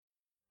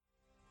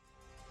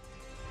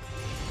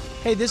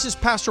Hey, this is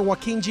Pastor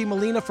Joaquin G.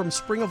 Molina from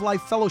Spring of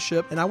Life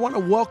Fellowship, and I want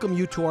to welcome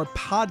you to our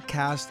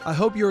podcast. I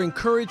hope you're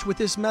encouraged with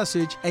this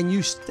message and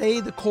you stay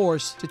the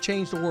course to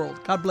change the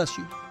world. God bless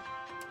you.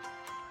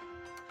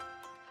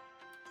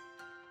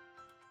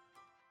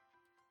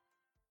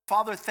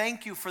 Father,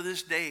 thank you for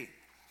this day.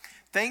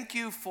 Thank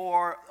you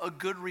for a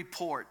good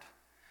report.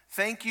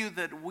 Thank you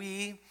that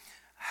we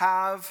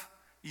have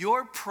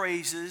your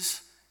praises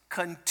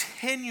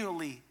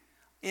continually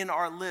in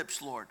our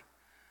lips, Lord.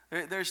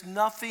 There's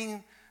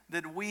nothing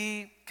that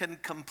we can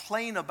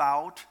complain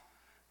about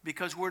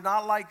because we're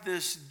not like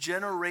this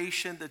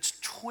generation that's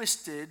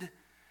twisted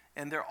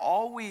and they're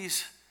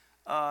always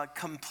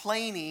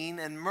complaining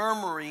and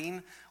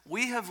murmuring.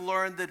 We have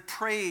learned that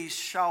praise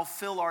shall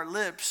fill our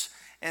lips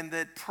and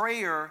that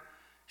prayer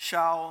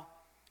shall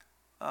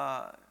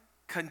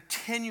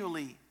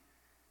continually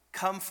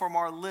come from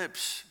our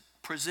lips,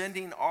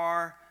 presenting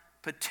our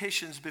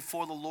petitions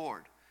before the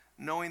Lord,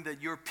 knowing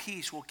that your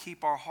peace will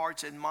keep our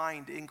hearts and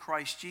mind in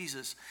Christ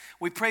Jesus.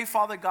 We pray,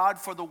 Father God,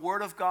 for the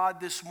word of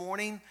God this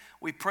morning.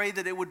 We pray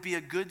that it would be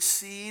a good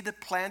seed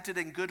planted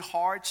in good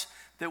hearts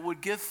that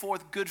would give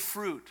forth good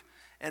fruit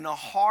and a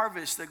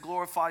harvest that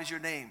glorifies your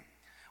name.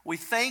 We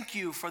thank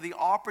you for the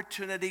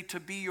opportunity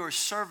to be your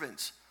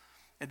servants.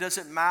 It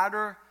doesn't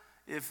matter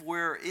if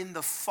we're in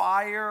the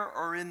fire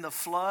or in the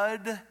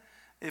flood,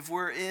 if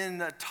we're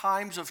in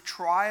times of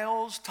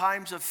trials,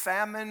 times of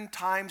famine,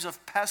 times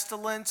of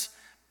pestilence,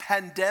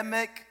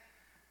 pandemic.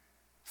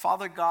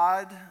 Father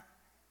God,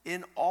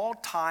 in all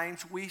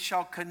times we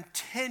shall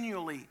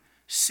continually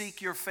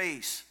seek your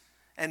face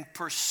and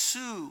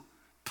pursue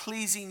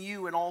pleasing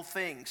you in all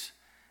things.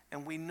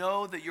 And we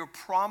know that your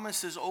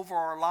promises over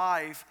our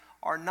life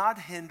are not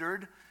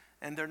hindered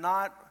and they're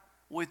not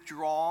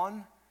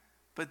withdrawn,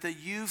 but that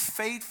you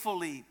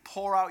faithfully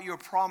pour out your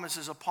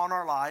promises upon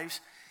our lives.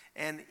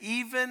 And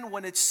even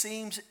when it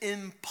seems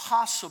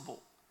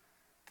impossible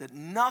that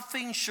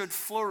nothing should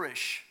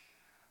flourish,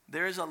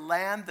 there is a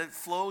land that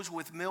flows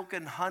with milk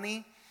and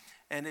honey,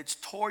 and it's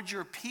towards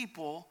your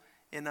people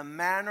in a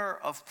manner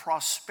of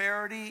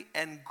prosperity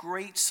and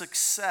great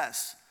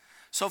success.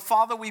 So,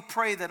 Father, we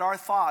pray that our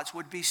thoughts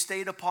would be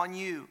stayed upon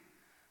you,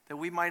 that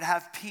we might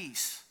have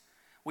peace.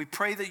 We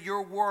pray that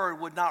your word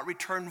would not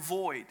return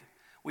void.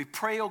 We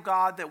pray, oh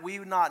God, that we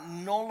would not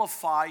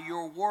nullify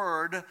your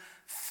word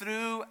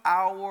through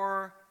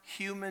our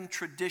human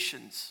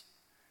traditions.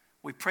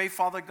 We pray,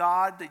 Father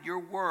God, that your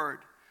word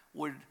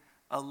would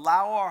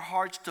allow our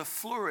hearts to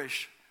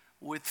flourish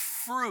with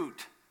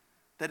fruit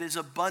that is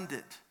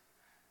abundant.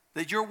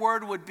 That your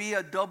word would be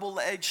a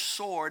double-edged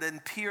sword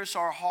and pierce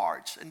our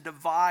hearts and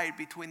divide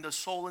between the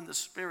soul and the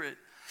spirit.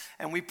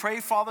 And we pray,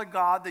 Father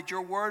God, that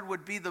your word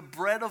would be the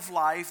bread of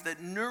life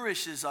that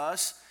nourishes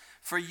us.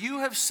 For you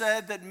have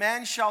said that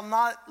man shall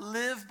not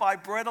live by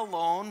bread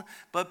alone,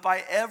 but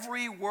by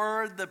every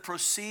word that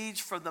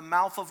proceeds from the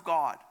mouth of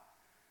God.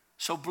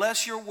 So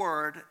bless your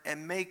word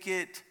and make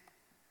it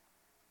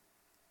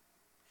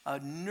a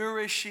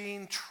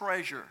nourishing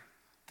treasure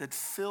that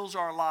fills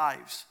our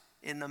lives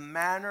in a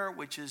manner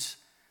which is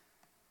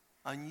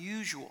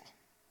unusual.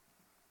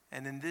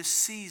 And in this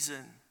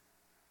season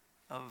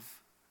of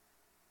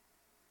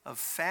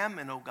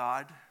famine, oh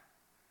God,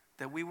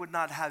 that we would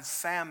not have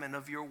famine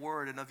of your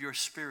word and of your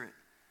spirit.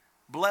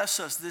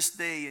 Bless us this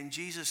day. In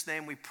Jesus'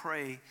 name we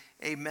pray.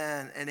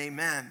 Amen and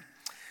amen.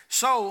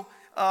 So,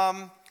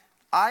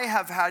 I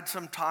have had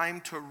some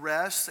time to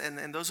rest,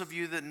 and those of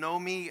you that know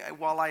me,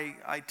 while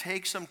I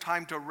take some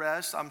time to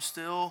rest, I'm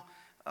still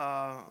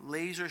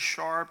laser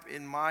sharp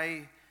in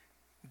my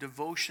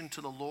devotion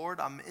to the Lord.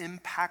 I'm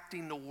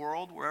impacting the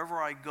world. Wherever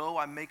I go,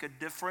 I make a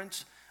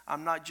difference.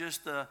 I'm not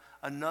just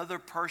another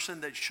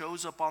person that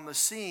shows up on the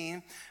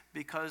scene,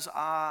 because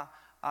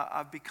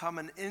I've become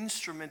an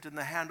instrument in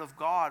the hand of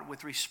God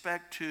with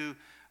respect to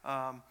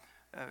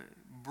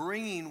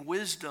bringing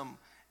wisdom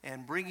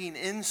and bringing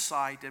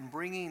insight and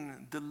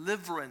bringing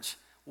deliverance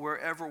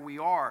wherever we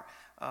are.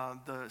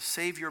 The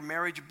Savior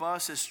Marriage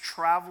Bus is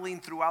traveling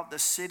throughout the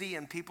city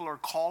and people are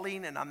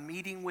calling, and I'm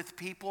meeting with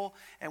people,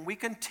 and we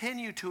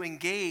continue to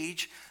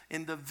engage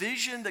in the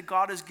vision that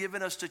God has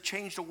given us to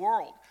change the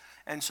world.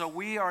 And so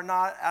we are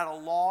not at a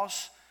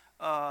loss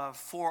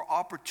for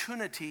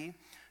opportunity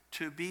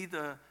to be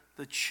the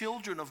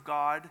children of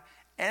God,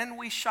 and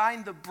we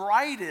shine the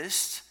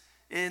brightest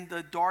in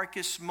the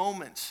darkest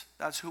moments.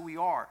 That's who we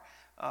are.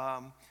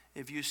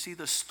 If you see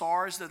the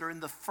stars that are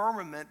in the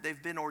firmament,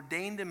 they've been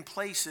ordained in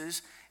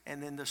places,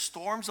 and in the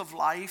storms of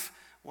life,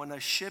 when a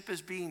ship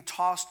is being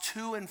tossed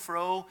to and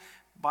fro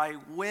by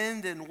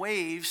wind and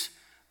waves,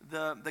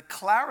 the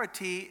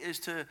clarity is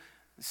to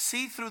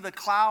see through the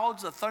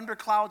clouds, the thunder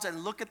clouds,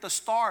 and look at the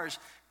stars,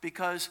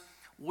 because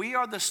we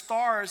are the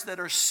stars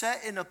that are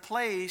set in a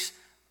place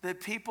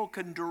that people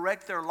can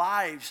direct their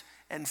lives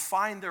and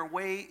find their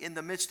way in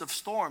the midst of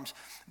storms.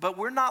 But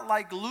we're not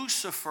like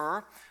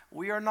Lucifer.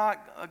 We are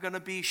not going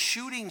to be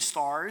shooting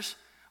stars.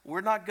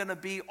 We're not going to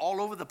be all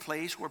over the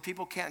place where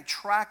people can't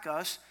track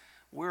us.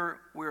 We're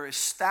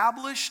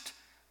established,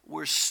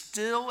 we're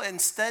still and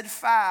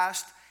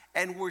steadfast,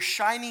 and we're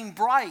shining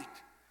bright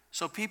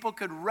So people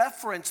could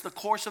reference the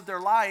course of their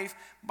life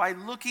by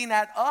looking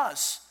at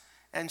us.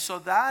 And so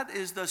that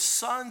is the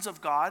sons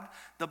of God.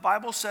 The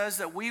Bible says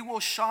that we will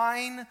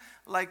shine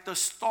like the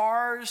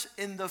stars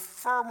in the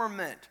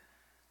firmament.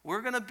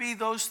 We're going to be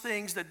those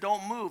things that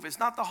don't move. It's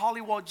not the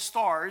Hollywood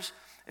stars.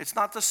 It's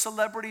not the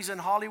celebrities in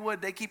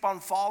Hollywood. They keep on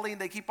falling.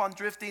 They keep on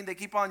drifting. They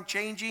keep on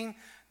changing.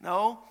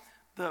 No,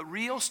 the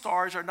real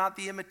stars are not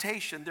the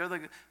imitation. They're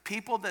the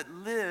people that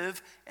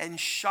live and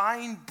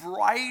shine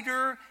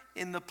brighter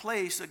in the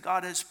place that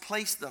God has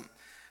placed them.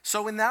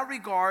 So in that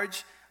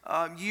regards,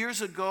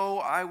 years ago,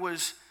 I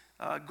was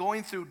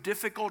going through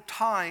difficult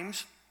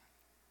times,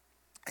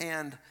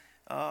 and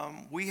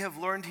we have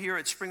learned here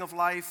at Spring of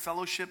Life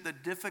Fellowship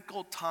that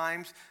difficult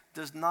times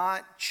does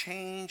not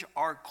change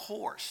our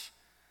course.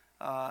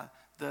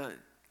 The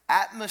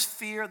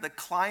atmosphere, the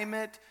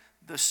climate,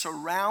 the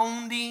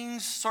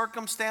surroundings,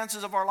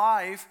 circumstances of our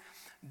life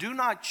do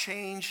not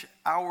change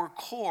our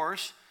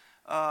course.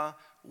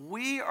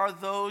 We are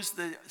those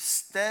that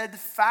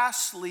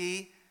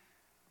steadfastly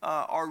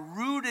are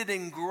rooted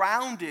and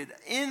grounded,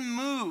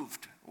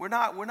 immoved. We're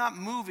not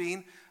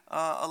moving.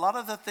 A lot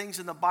of the things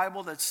in the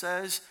Bible that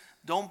says,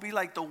 don't be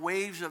like the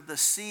waves of the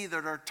sea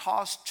that are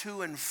tossed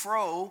to and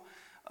fro.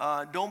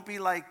 Don't be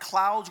like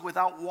clouds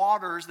without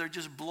waters. They're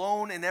just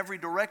blown in every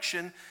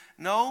direction.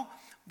 No,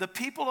 the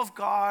people of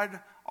God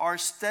are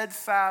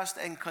steadfast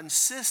and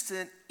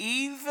consistent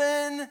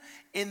even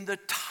in the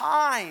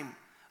time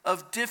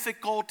of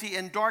difficulty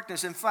and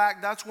darkness. In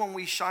fact, that's when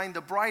we shine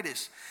the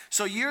brightest.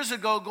 So years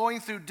ago, going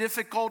through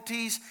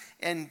difficulties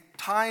and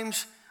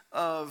times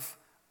of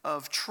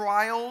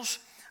trials,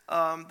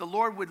 the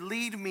Lord would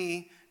lead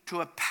me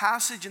to a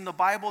passage in the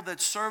Bible that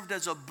served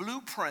as a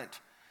blueprint.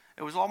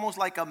 It was almost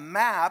like a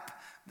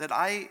map that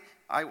I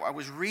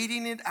was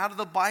reading it out of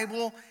the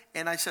Bible,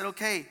 and I said,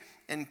 okay,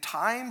 in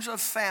times of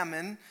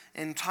famine,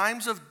 in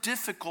times of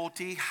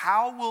difficulty,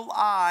 how will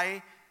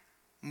I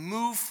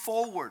move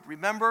forward?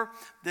 Remember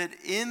that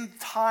in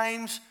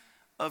times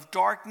of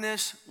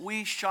darkness,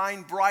 we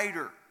shine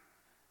brighter.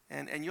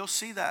 And you'll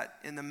see that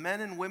in the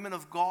men and women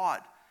of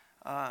God.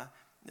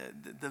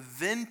 The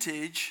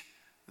vintage,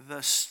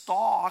 the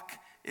stock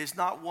is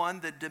not one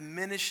that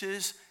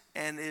diminishes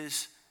and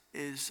is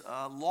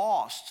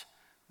lost.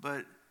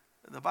 But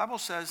the Bible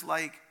says,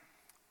 like,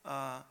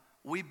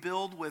 we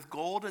build with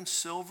gold and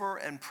silver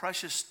and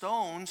precious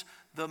stones.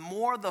 The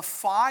more the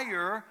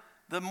fire,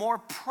 the more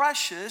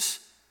precious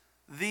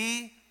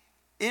the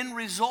end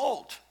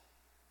result.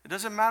 It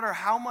doesn't matter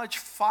how much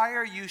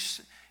fire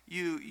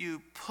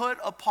you put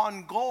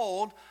upon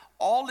gold.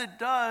 All it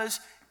does,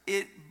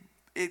 it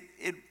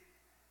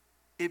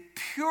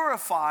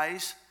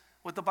purifies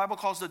what the Bible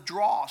calls the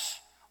dross.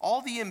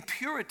 All the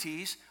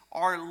impurities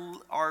are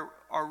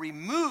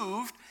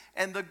removed,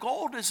 and the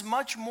gold is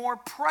much more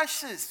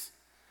precious.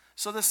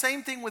 So the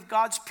same thing with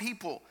God's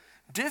people.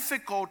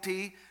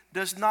 Difficulty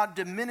does not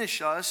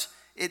diminish us,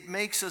 it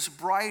makes us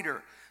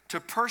brighter. To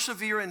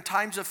persevere in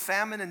times of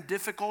famine and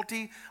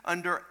difficulty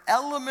under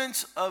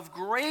elements of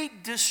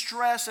great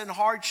distress and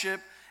hardship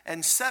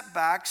and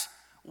setbacks,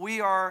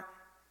 we are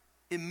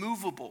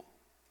immovable.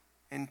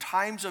 In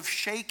times of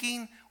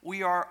shaking,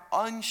 we are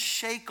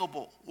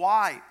unshakable.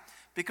 Why?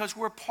 Because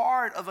we're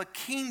part of a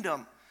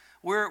kingdom.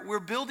 We're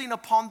building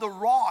upon the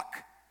rock.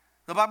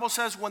 The Bible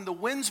says when the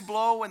winds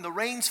blow and the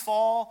rains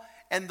fall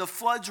and the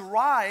floods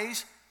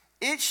rise,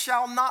 it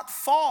shall not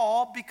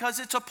fall because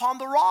it's upon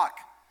the rock.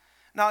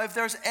 Now, if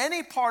there's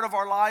any part of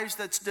our lives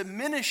that's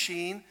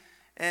diminishing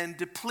and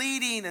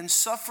depleting and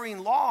suffering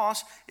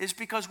loss, is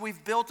because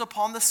we've built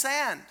upon the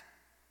sand.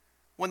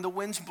 When the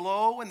winds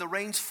blow and the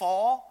rains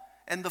fall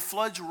and the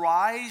floods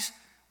rise,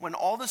 when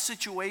all the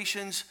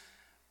situations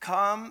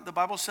come, the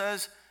Bible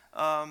says,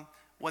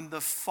 when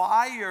the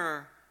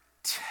fire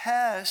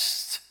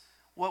tests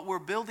what we're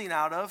building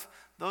out of,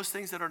 those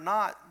things that are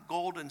not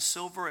gold and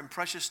silver and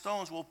precious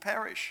stones will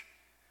perish.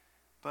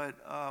 But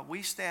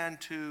we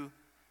stand to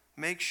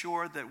make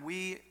sure that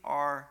we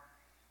are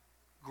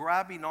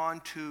grabbing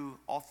on to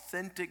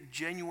authentic,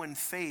 genuine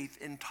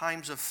faith in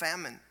times of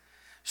famine.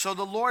 So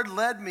the Lord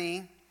led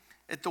me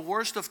at the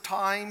worst of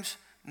times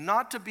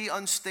not to be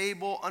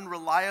unstable,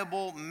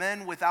 unreliable,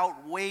 men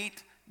without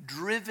weight,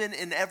 driven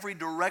in every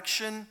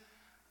direction.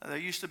 There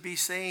used to be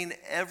saying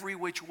every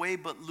which way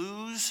but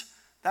lose.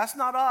 That's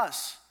not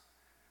us.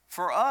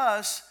 For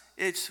us,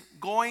 it's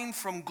going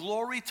from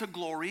glory to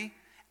glory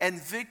and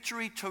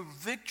victory to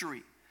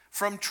victory.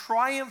 From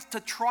triumph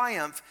to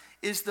triumph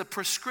is the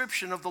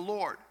prescription of the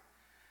Lord.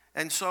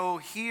 And so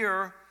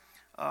here,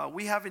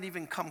 we haven't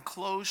even come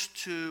close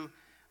to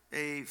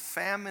a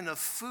famine of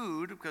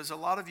food, because a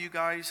lot of you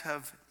guys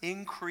have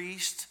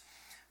increased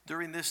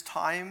during this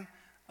time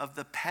of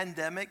the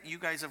pandemic. You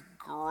guys have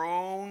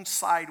grown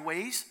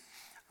sideways.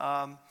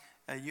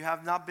 You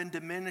have not been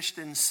diminished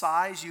in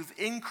size. You've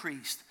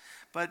increased.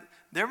 But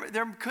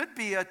there could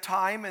be a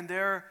time, and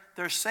they're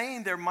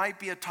saying there might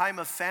be a time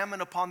of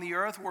famine upon the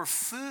earth where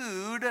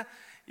food,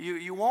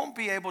 you won't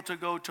be able to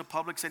go to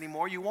Publix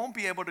anymore. You won't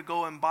be able to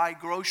go and buy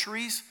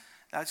groceries.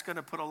 That's going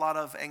to put a lot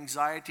of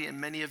anxiety in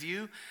many of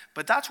you.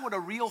 But that's what a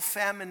real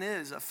famine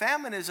is. A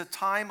famine is a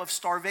time of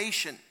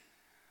starvation,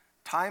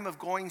 time of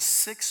going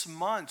 6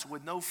 months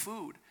with no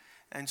food.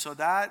 And so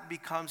that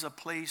becomes a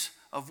place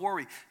of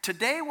worry.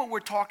 Today, what we're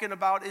talking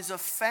about is a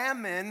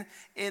famine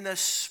in a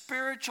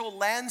spiritual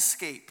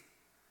landscape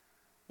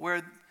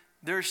where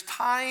there's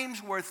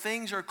times where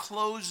things are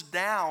closed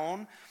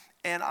down.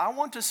 And I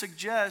want to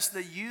suggest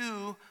that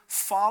you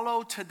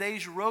follow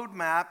today's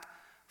roadmap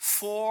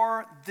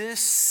for this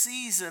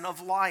season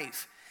of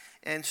life.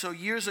 And so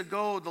years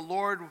ago, the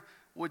Lord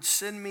would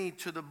send me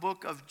to the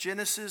book of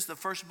Genesis, the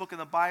first book in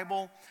the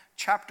Bible,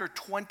 chapter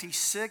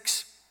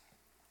 26.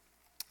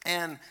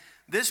 And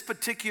this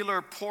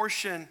particular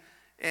portion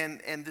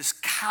and this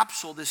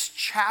capsule, this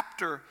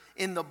chapter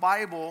in the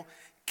Bible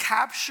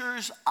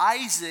captures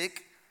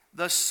Isaac,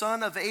 the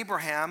son of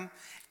Abraham.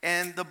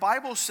 And the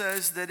Bible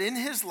says that in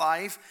his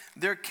life,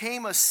 there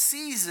came a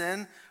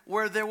season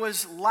where there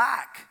was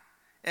lack.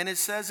 And it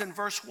says in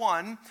verse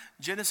 1,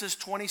 Genesis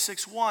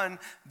 26:1,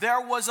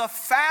 there was a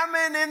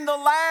famine in the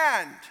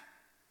land.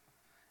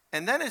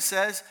 And then it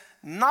says,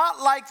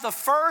 not like the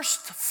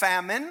first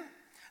famine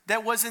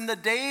that was in the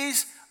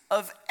days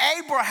of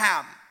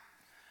Abraham.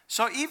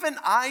 So even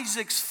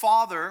Isaac's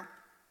father,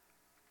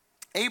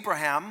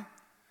 Abraham,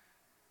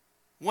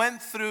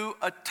 went through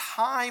a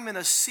time and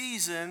a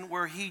season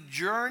where he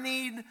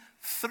journeyed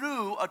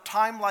through a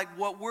time like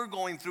what we're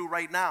going through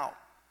right now.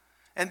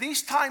 And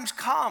these times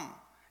come.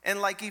 And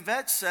like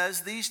Yvette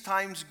says, these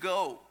times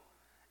go.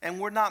 And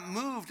we're not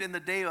moved in the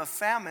day of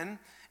famine.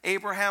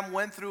 Abraham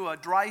went through a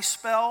dry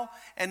spell.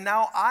 And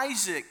now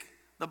Isaac,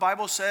 the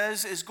Bible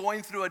says, is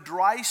going through a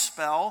dry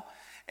spell.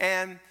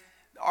 And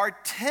our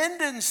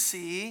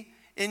tendency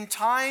in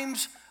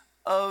times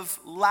of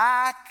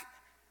lack,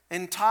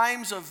 in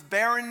times of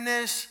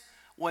barrenness,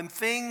 when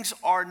things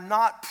are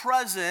not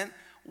present,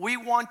 we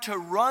want to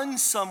run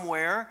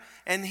somewhere.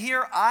 And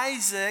here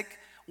Isaac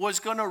was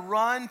going to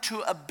run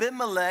to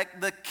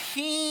Abimelech, the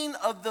king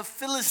of the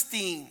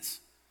Philistines.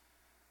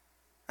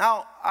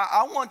 Now,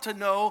 I want to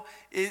know,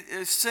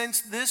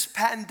 since this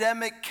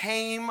pandemic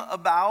came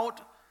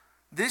about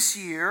this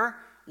year,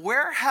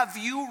 where have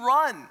you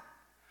run?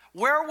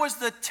 Where was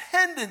the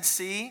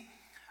tendency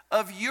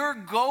of your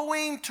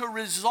going to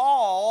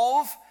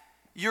resolve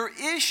your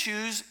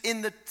issues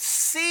in the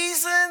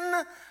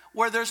season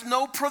where there's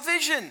no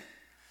provision?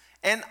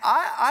 And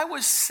I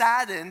was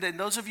saddened, and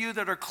those of you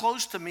that are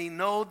close to me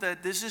know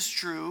that this is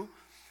true.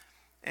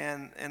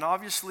 And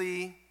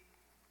obviously,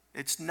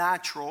 it's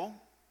natural,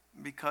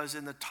 because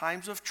in the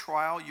times of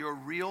trial, your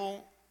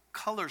real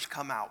colors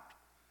come out.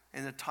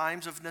 In the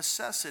times of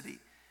necessity,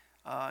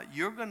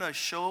 you're going to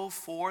show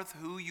forth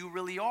who you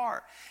really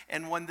are.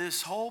 And when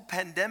this whole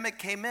pandemic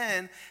came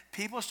in,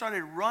 people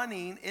started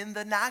running in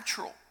the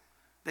natural.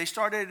 They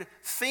started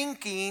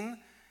thinking,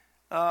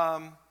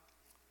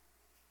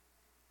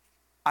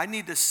 I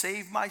need to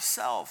save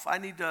myself. I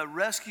need to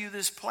rescue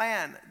this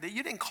plan. That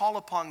you didn't call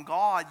upon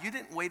God. You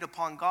didn't wait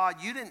upon God.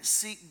 You didn't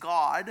seek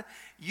God.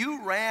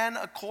 You ran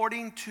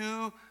according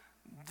to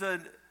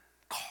the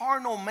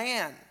carnal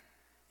man.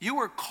 You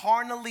were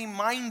carnally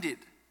minded.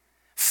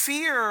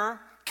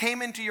 Fear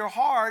came into your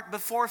heart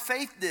before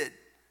faith did.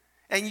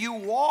 And you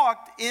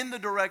walked in the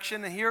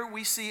direction, and here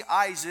we see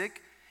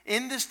Isaac.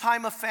 In this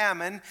time of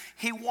famine,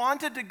 he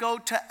wanted to go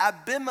to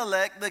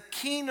Abimelech, the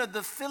king of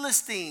the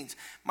Philistines.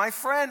 My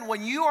friend,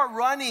 when you are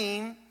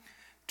running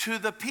to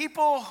the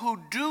people who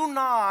do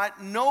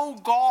not know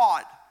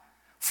God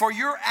for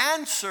your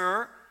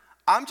answer,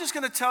 I'm just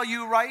going to tell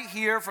you right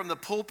here from the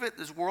pulpit,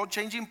 this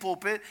world-changing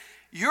pulpit,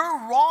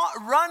 you're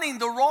running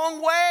the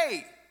wrong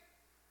way.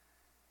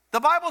 The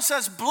Bible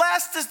says,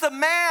 blessed is the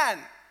man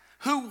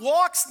who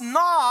walks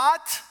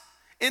not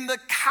in the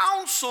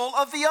counsel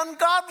of the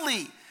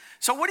ungodly.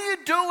 So what are you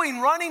doing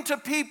running to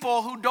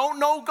people who don't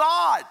know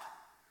God,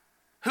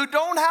 who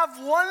don't have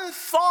one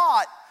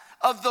thought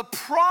of the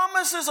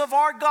promises of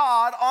our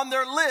God on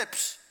their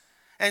lips?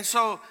 And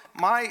so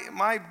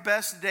my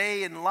best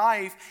day in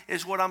life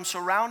is when I'm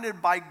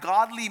surrounded by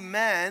godly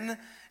men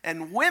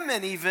and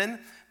women even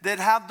that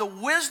have the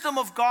wisdom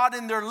of God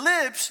in their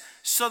lips,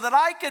 so that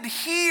I could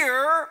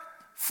hear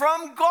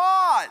from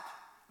God.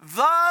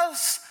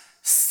 Thus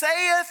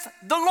saith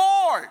the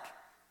Lord.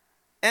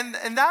 And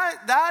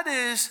that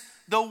is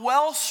the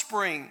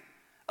wellspring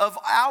of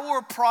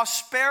our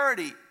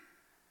prosperity.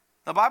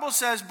 The Bible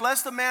says,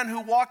 bless the man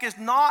who walketh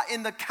not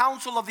in the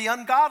counsel of the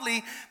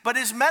ungodly, but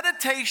his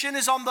meditation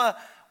is on the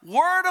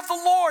word of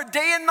the Lord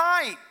day and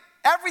night.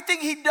 Everything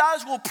he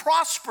does will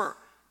prosper.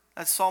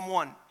 That's Psalm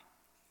 1.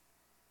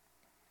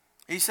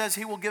 He says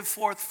he will give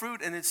forth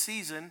fruit in its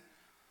season,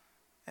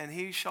 and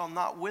he shall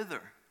not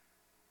wither.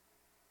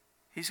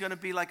 He's going to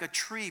be like a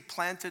tree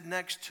planted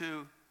next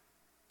to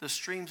the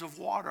streams of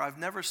water. I've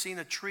never seen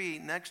a tree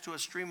next to a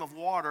stream of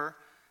water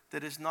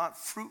that is not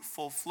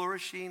fruitful,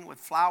 flourishing with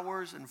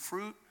flowers and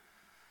fruit.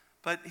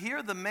 But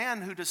here the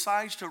man who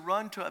decides to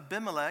run to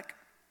Abimelech,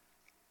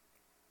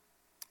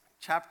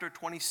 chapter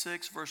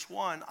 26, verse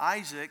 1,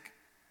 Isaac,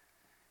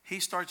 he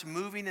starts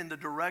moving in the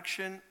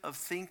direction of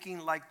thinking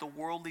like the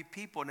worldly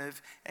people.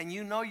 And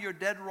you know you're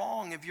dead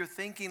wrong if you're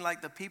thinking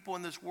like the people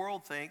in this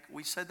world think.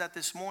 We said that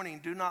this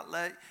morning. Do not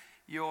let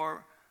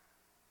your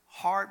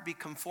heart be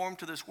conformed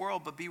to this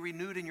world, but be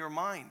renewed in your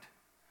mind.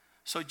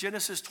 So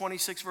Genesis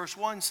 26 verse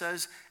 1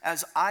 says,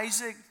 as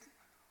Isaac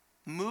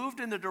moved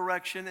in the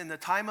direction in the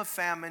time of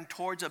famine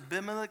towards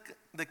Abimelech,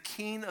 the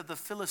king of the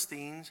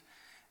Philistines,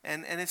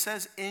 and it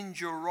says in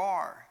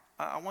Gerar.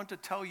 I want to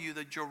tell you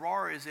that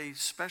Gerar is a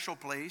special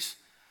place.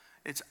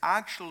 It's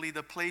actually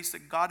the place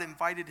that God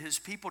invited his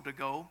people to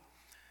go,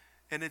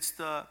 and it's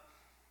the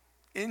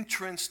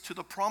entrance to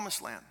the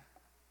promised land.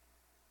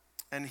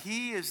 And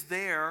he is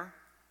there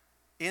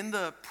in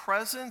the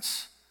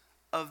presence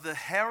of the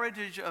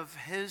heritage of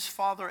his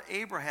father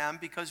Abraham,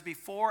 because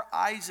before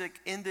Isaac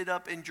ended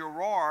up in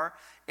Gerar,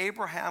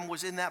 Abraham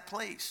was in that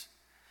place.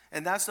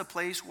 And that's the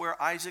place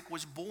where Isaac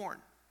was born.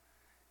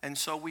 And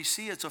so we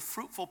see it's a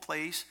fruitful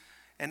place,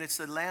 and it's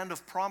the land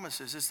of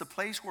promises. It's the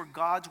place where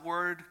God's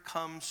word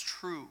comes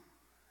true,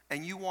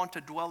 and you want to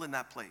dwell in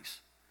that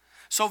place.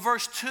 So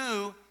verse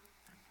 2,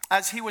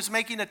 as he was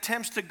making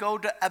attempts to go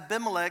to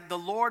Abimelech, the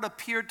Lord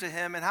appeared to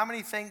him. And how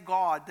many thank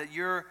God that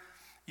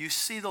you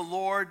see the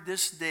Lord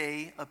this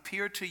day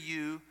appear to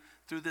you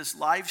through this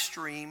live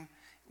stream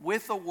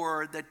with a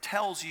word that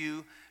tells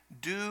you,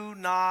 do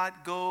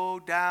not go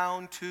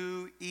down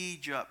to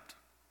Egypt.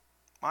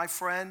 My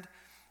friend,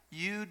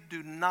 you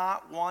do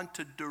not want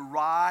to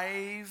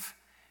derive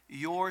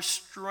your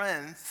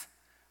strength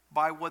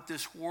by what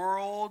this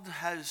world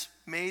has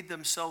made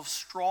themselves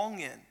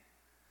strong in.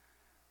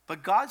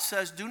 But God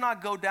says, do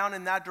not go down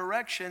in that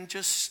direction.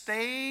 Just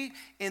stay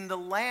in the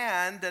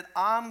land that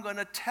I'm going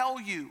to tell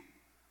you.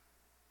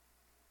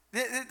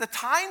 The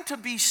time to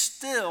be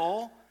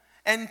still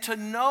and to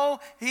know,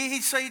 he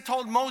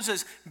told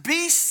Moses,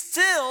 be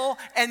still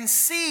and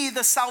see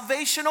the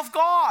salvation of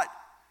God.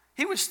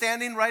 He was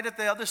standing right at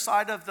the other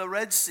side of the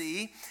Red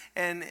Sea,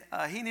 and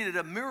he needed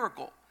a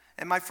miracle.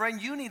 And my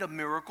friend, you need a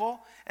miracle.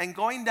 And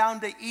going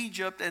down to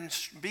Egypt and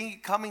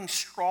becoming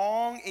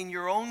strong in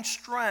your own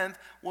strength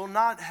will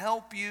not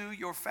help you,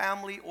 your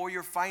family, or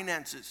your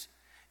finances.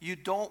 You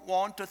don't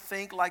want to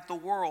think like the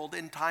world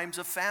in times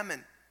of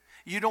famine.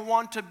 You don't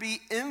want to be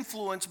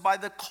influenced by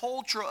the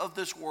culture of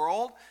this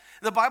world.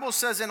 The Bible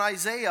says in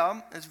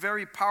Isaiah, it's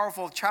very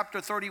powerful, chapter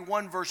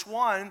 31, verse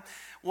 1,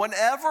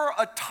 whenever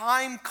a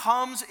time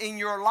comes in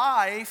your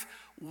life,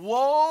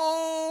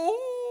 woe.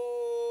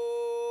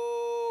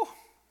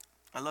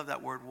 I love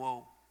that word,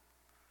 woe.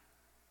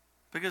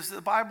 Because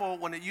the Bible,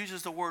 when it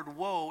uses the word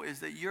woe,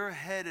 is that you're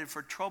headed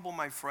for trouble,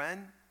 my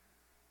friend.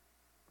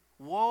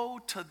 Woe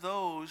to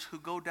those who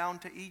go down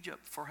to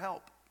Egypt for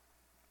help.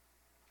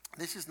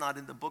 This is not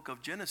in the book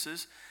of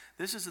Genesis.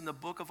 This is in the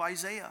book of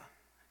Isaiah.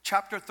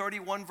 Chapter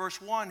 31,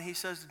 verse 1, he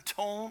says,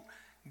 don't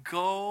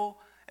go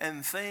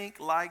and think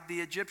like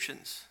the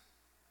Egyptians.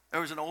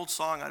 There was an old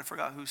song, I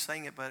forgot who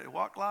sang it, but it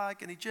walked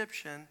like an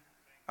Egyptian,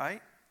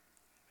 right?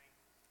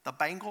 The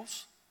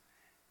Bangles.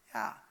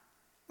 Yeah.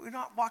 We're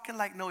not walking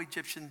like no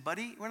Egyptian,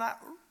 buddy. We're not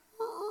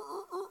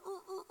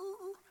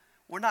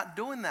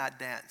doing that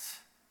dance.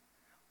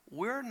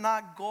 We're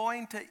not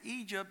going to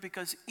Egypt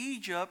because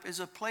Egypt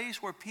is a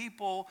place where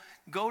people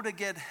go to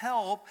get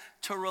help,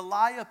 to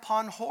rely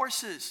upon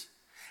horses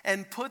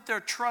and put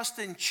their trust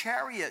in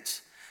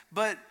chariots.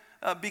 But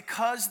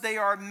because they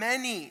are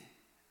many,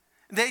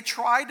 they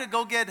try to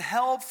go get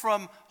help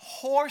from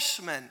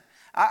horsemen.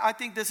 I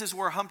think this is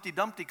where Humpty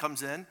Dumpty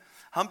comes in.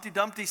 Humpty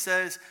Dumpty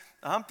says,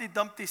 Humpty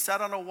Dumpty sat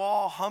on a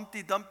wall,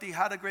 Humpty Dumpty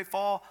had a great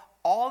fall.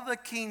 All the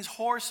king's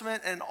horsemen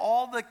and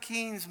all the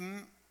king's,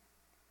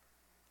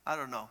 I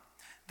don't know,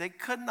 they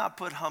could not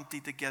put Humpty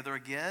together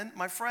again.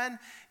 My friend,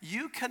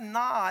 you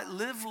cannot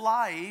live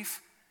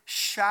life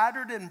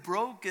shattered and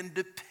broken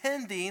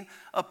depending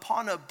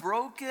upon a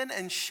broken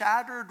and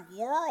shattered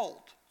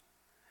world.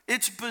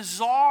 It's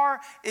bizarre,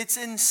 it's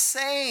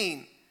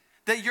insane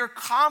that your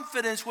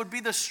confidence would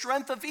be the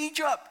strength of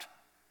Egypt.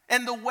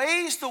 And the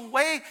way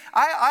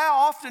I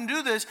often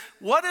do this,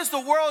 what is the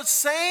world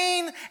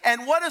saying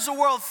and what is the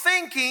world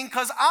thinking?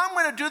 Because I'm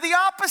going to do the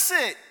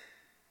opposite.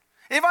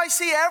 If I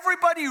see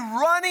everybody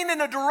running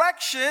in a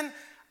direction,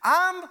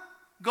 I'm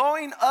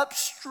going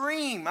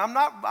upstream. I'm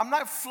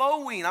not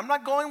flowing. I'm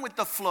not going with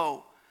the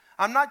flow.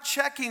 I'm not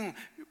checking,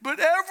 but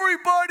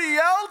everybody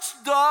else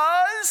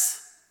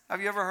does. Have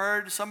you ever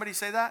heard somebody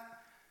say that?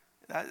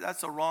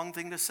 That's the wrong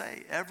thing to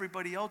say.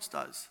 Everybody else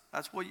does.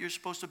 That's what you're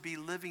supposed to be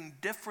living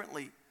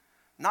differently.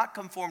 Not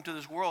conform to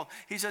this world.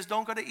 He says,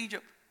 don't go to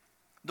Egypt.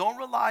 Don't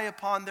rely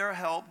upon their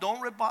help.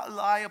 Don't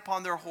rely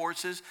upon their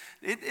horses.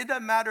 It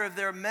doesn't matter if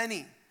they're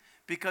many,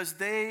 because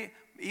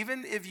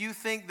even if you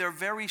think they're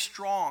very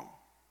strong,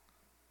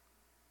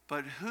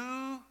 but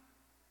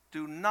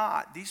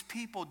these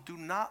people do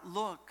not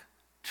look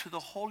to the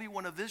Holy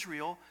One of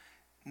Israel,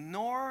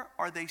 nor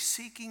are they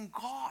seeking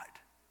God.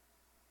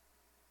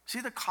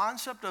 See the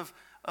concept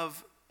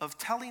of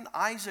telling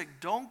Isaac,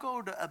 don't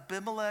go to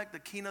Abimelech, the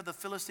king of the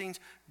Philistines.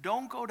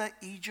 Don't go to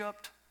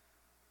Egypt.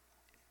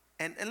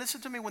 And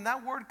listen to me, when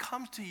that word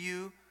comes to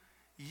you,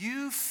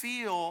 you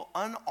feel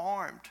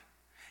unarmed.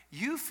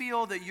 You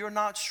feel that you're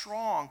not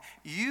strong.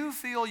 You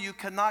feel you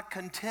cannot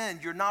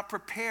contend. You're not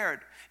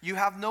prepared. You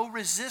have no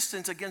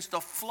resistance against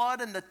the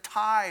flood and the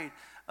tide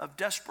of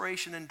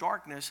desperation and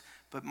darkness.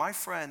 But my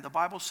friend, the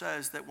Bible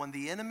says that when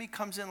the enemy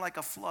comes in like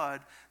a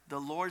flood, the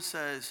Lord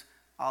says,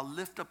 I'll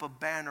lift up a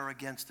banner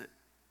against it.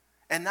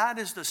 And that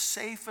is the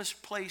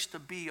safest place to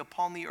be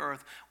upon the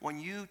earth, when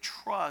you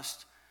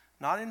trust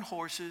not in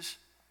horses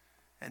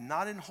and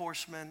not in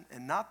horsemen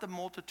and not the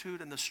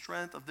multitude and the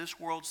strength of this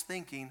world's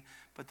thinking,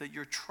 but that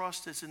your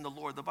trust is in the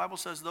Lord. The Bible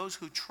says those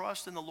who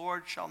trust in the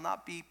Lord shall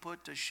not be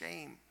put to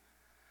shame.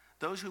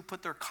 Those who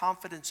put their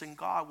confidence in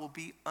God will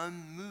be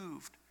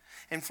unmoved.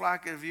 In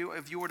fact, if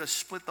you were to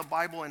split the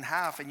Bible in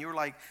half, and you're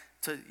like,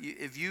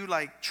 if you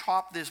like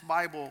chop this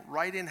Bible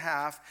right in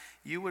half,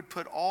 you would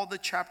put all the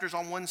chapters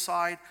on one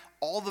side,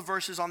 all the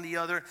verses on the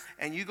other,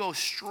 and you go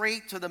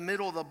straight to the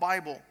middle of the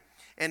Bible.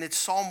 And it's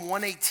Psalm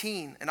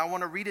 118, and I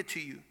want to read it to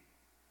you.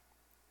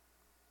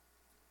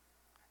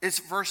 It's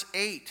verse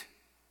 8.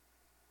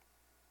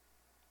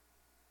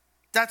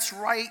 That's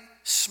right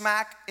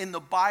smack in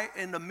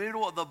the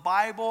middle of the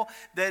Bible,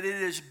 that it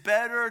is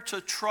better to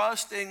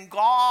trust in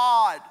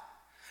God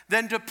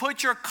than to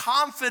put your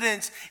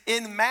confidence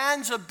in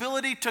man's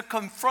ability to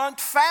confront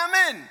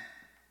famine.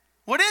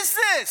 What is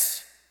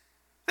this?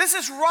 This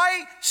is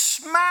right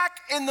smack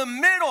in the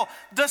middle.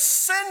 The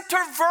center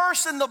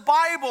verse in the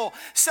Bible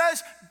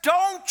says,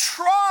 don't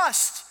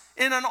trust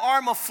in an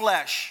arm of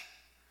flesh.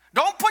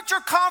 Don't put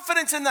your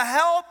confidence in the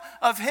help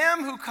of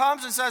him who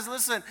comes and says,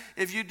 listen,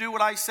 if you do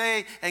what I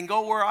say and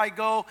go where I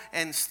go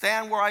and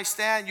stand where I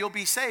stand, you'll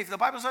be safe. The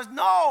Bible says,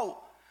 no.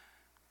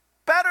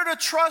 Better to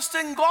trust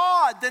in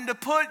God than to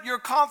put your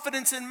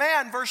confidence in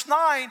man. Verse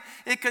 9,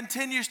 it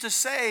continues to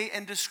say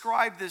and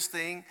describe this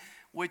thing,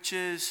 which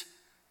is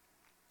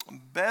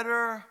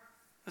better.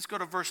 Let's go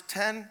to verse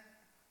 10.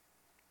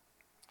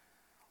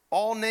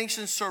 All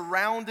nations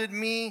surrounded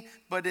me,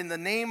 but in the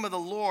name of the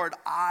Lord,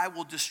 I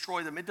will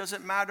destroy them. It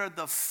doesn't matter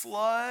the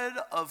flood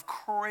of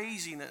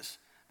craziness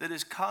that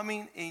is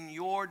coming in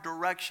your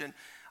direction.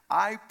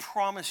 I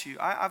promise you,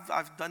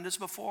 I've done this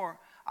before.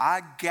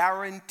 I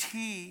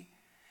guarantee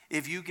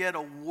if you get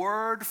a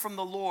word from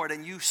the Lord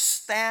and you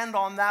stand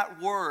on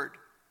that word,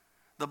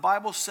 the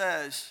Bible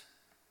says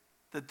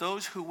that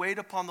those who wait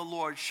upon the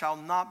Lord shall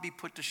not be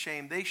put to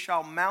shame. They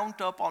shall mount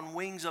up on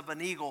wings of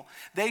an eagle.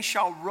 They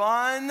shall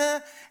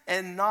run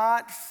and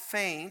not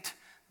faint.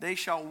 They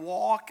shall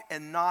walk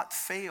and not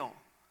fail.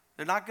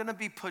 They're not going to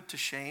be put to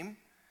shame.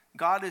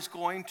 God is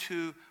going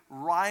to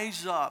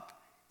rise up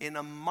in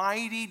a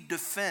mighty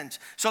defense.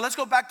 So let's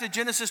go back to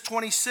Genesis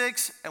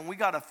 26, and we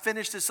got to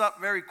finish this up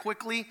very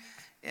quickly.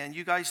 And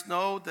you guys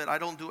know that I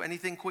don't do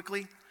anything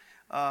quickly.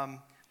 We're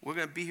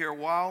going to be here a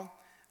while.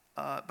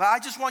 But I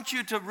just want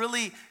you to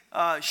really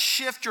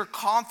shift your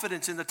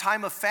confidence in the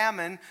time of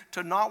famine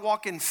to not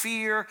walk in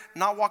fear,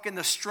 not walk in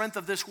the strength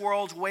of this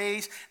world's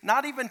ways,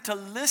 not even to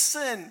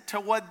listen to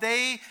what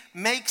they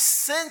make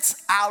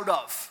sense out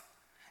of.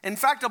 In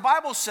fact, the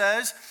Bible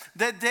says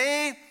that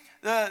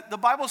the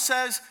Bible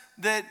says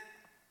that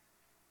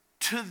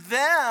to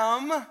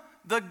them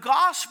the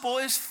gospel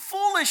is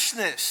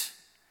foolishness.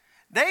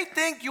 They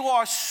think you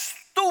are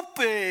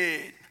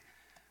stupid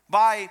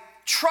by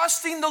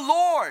trusting the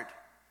Lord,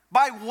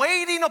 by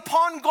waiting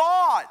upon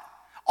God.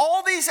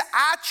 All these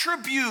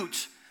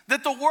attributes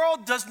that the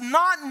world does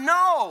not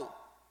know.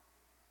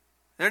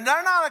 They're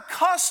not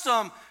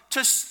accustomed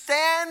to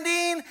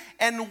standing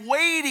and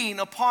waiting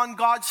upon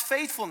God's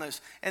faithfulness.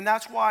 And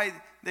that's why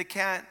they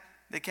can't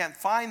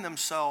find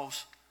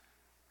themselves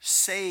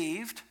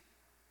saved.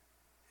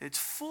 It's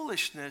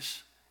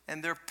foolishness,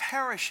 and they're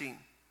perishing.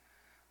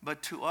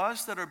 But to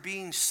us that are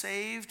being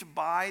saved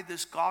by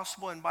this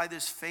gospel and by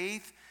this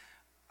faith,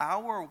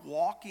 our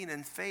walking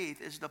in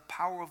faith is the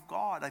power of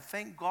God. I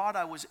thank God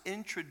I was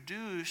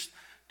introduced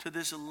to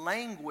this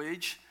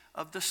language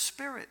of the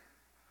Spirit.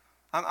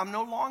 I'm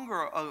no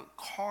longer a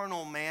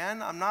carnal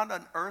man. I'm not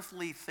an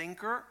earthly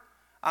thinker.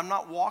 I'm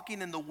not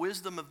walking in the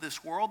wisdom of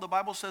this world. The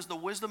Bible says the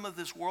wisdom of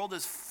this world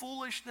is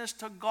foolishness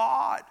to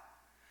God.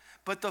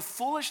 But the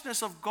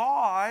foolishness of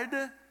God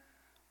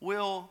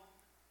will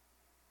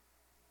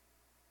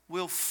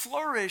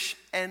flourish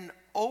and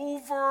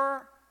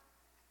over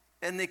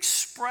an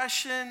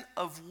expression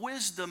of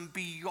wisdom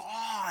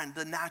beyond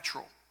the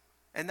natural.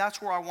 And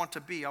that's where I want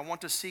to be. I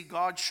want to see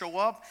God show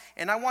up,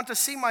 and I want to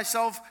see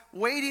myself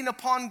waiting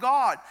upon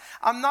God.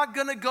 I'm not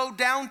going to go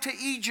down to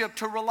Egypt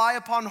to rely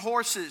upon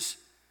horses.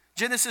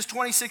 Genesis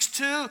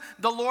 26:2,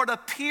 the Lord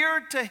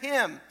appeared to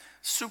him.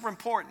 Super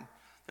important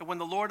that when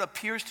the Lord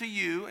appears to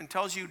you and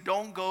tells you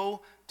don't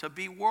go to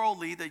be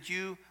worldly, that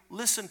you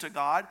listen to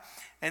God.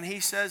 And he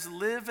says,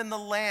 live in the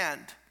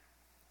land.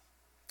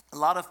 A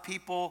lot of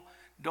people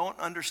don't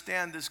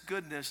understand this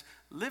goodness.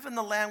 Live in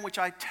the land which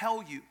I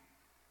tell you.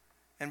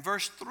 In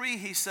verse 3,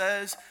 he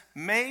says,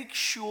 make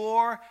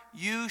sure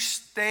you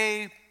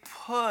stay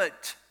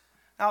put.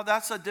 Now,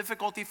 that's a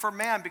difficulty for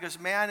man, because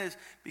man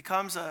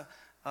becomes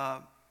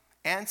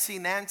antsy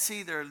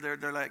Nancy. They're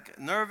like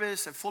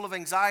nervous and full of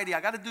anxiety.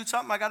 I got to do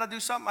something. I got to do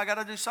something. I got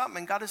to do something.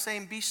 And God is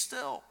saying, be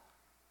still.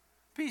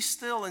 Be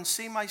still and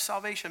see my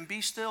salvation.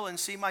 Be still and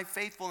see my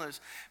faithfulness.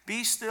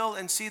 Be still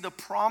and see the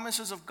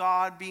promises of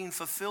God being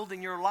fulfilled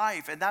in your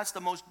life. And that's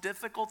the most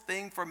difficult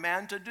thing for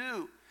man to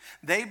do.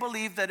 They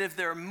believe that if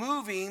they're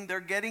moving, they're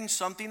getting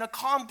something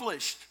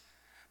accomplished.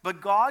 But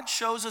God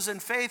shows us in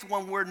faith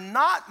when we're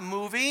not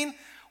moving,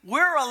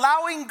 we're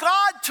allowing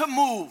God to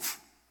move.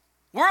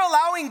 We're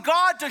allowing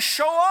God to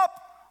show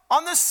up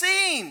on the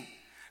scene.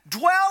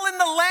 Dwell in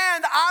the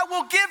land I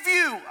will give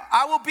you.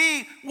 I will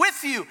be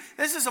with you.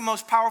 This is the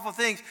most powerful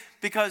thing,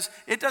 because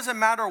it doesn't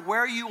matter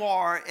where you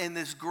are in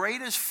this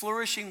greatest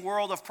flourishing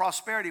world of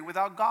prosperity.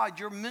 Without God,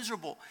 you're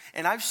miserable.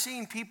 And I've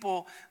seen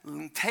people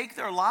take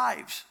their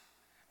lives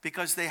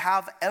because they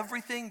have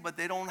everything, but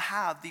they don't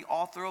have the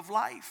author of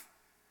life.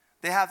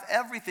 They have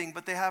everything,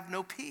 but they have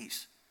no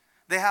peace.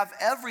 They have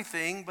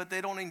everything, but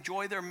they don't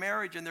enjoy their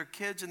marriage and their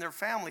kids and their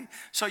family.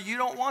 So you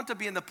don't want to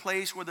be in the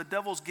place where the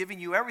devil's giving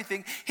you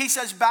everything. He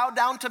says, bow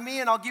down to me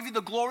and I'll give you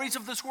the glories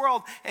of this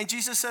world. And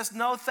Jesus says,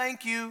 no,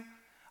 thank you.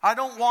 I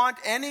don't want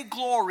any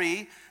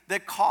glory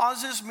that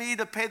causes me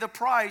to pay the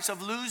price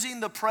of losing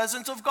the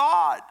presence of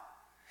God.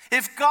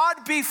 If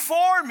God be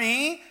for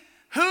me,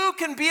 who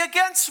can be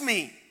against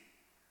me?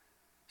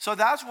 So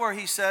that's where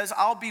he says,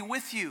 I'll be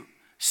with you.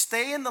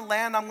 Stay in the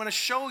land I'm going to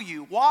show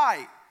you.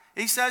 Why?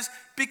 He says,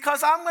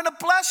 because I'm going to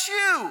bless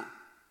you.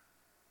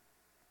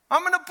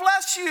 I'm going to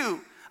bless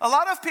you. A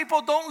lot of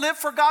people don't live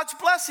for God's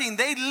blessing.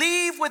 They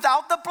leave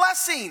without the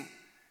blessing.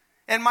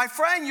 And my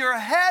friend, you're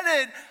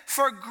headed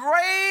for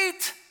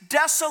great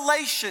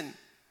desolation.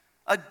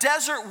 A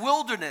desert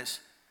wilderness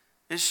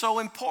is so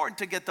important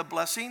to get the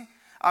blessing.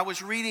 I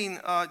was reading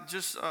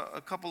just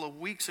a couple of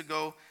weeks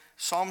ago,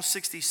 Psalm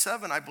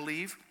 67, I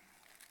believe.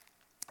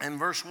 In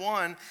verse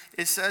 1,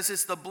 it says,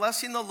 it's the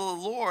blessing of the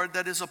Lord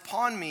that is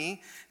upon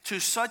me to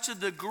such a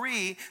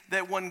degree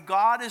that when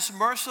God is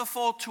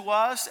merciful to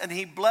us and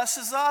he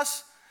blesses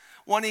us,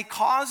 when he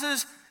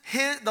causes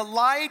the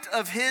light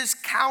of his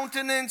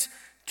countenance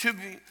to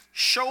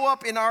show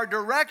up in our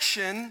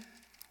direction,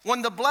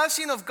 when the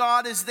blessing of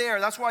God is there,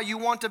 that's why you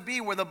want to be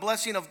where the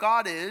blessing of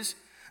God is.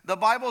 The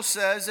Bible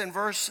says in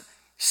verse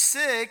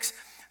 6,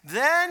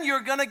 then you're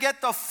going to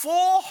get the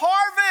full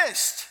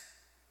harvest.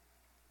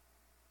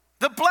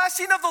 The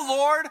blessing of the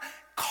Lord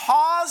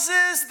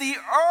causes the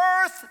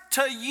earth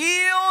to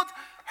yield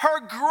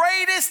her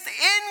greatest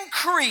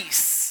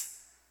increase.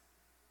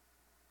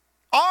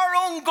 Our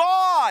own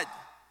God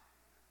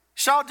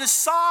shall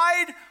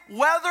decide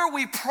whether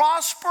we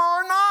prosper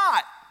or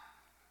not.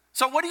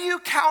 So what are you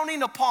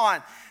counting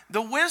upon?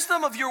 The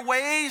wisdom of your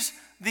ways,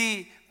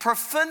 the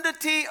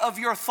profundity of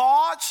your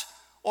thoughts,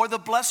 or the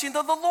blessing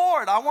of the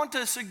Lord? I want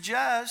to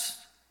suggest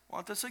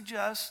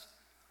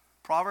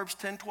Proverbs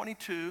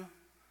 10:22.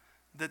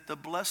 That the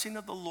blessing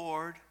of the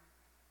Lord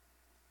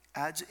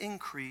adds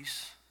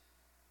increase,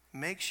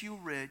 makes you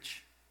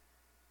rich,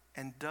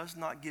 and does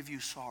not give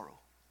you sorrow.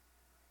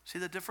 See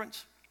the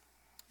difference?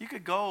 You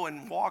could go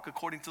and walk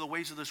according to the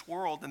ways of this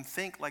world and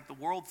think like the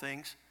world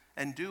thinks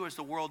and do as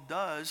the world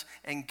does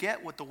and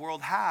get what the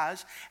world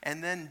has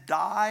and then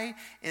die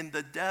in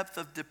the depth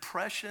of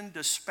depression,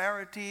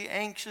 disparity,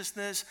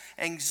 anxiousness,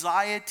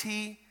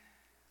 anxiety,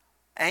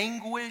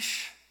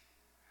 anguish,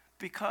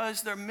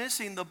 because they're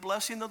missing the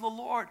blessing of the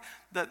Lord,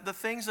 the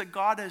things that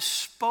God has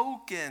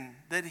spoken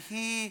that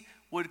he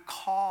would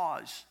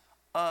cause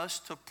us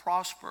to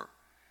prosper.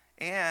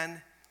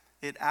 And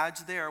it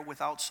adds there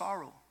without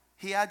sorrow.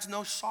 He adds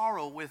no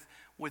sorrow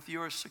with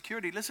your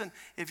security. Listen,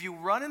 if you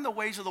run in the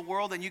ways of the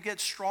world and you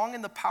get strong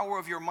in the power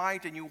of your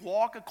might and you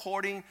walk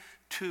according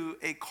to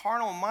a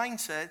carnal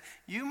mindset,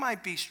 you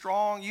might be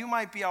strong, you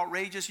might be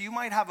outrageous, you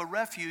might have a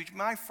refuge.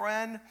 My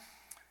friend,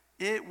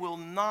 it will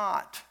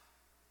not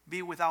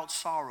be without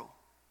sorrow.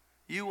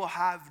 You will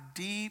have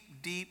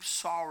deep, deep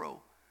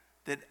sorrow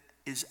that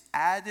is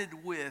added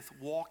with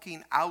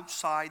walking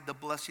outside the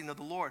blessing of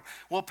the Lord.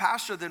 Well,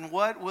 Pastor, then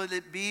what would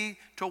it be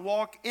to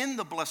walk in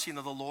the blessing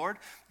of the Lord?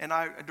 And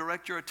I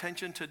direct your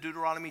attention to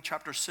Deuteronomy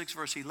chapter 6,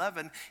 verse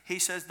 11. He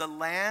says, the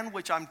land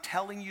which I'm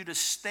telling you to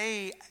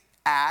stay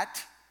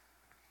at,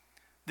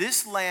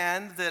 this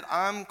land that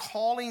I'm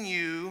calling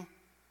you,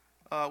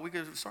 we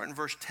could start in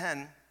verse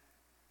 10.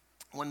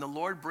 When the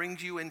Lord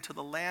brings you into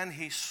the land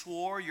he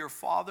swore your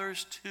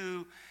fathers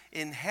to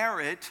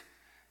inherit,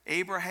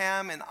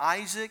 Abraham and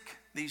Isaac,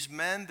 these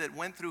men that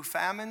went through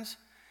famines,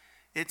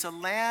 it's a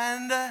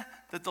land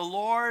that the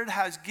Lord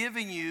has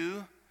given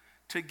you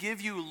to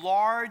give you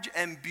large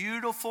and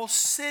beautiful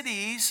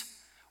cities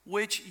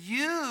which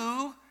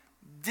you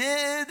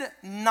did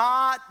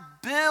not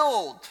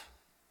build.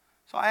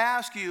 So I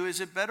ask you,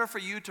 is it better for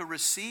you to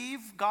receive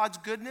God's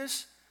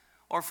goodness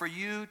or for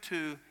you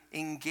to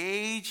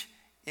engage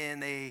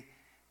in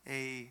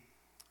a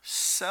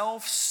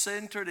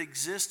self-centered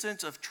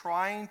existence of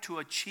trying to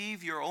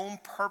achieve your own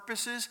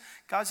purposes?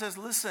 God says,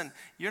 listen,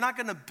 you're not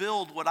going to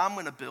build what I'm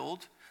going to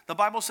build. The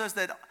Bible says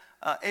that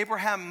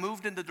Abraham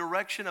moved in the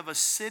direction of a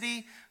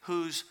city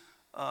whose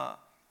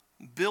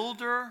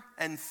builder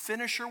and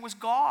finisher was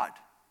God.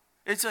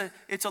 It's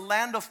a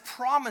land of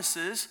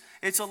promises.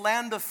 It's a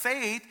land of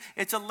faith.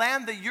 It's a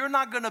land that you're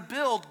not going to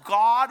build.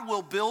 God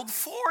will build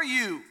for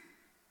you.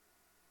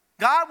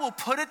 God will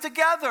put it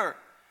together.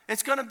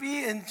 It's going to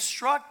be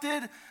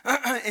instructed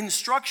in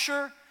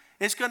structure.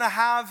 It's going to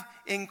have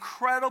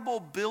incredible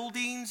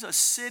buildings, a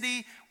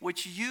city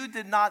which you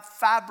did not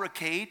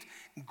fabricate.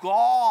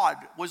 God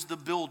was the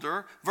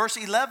builder. Verse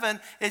 11,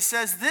 it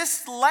says,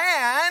 this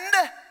land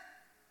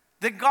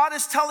that God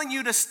is telling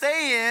you to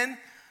stay in,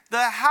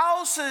 the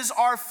houses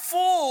are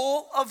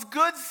full of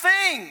good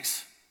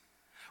things,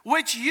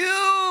 which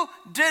you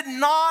did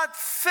not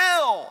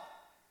fill.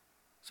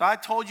 So I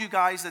told you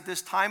guys that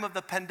this time of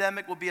the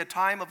pandemic will be a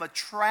time of a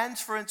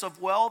transference of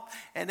wealth,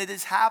 and it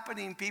is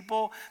happening,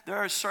 people. There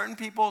are certain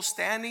people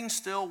standing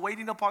still,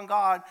 waiting upon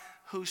God,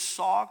 whose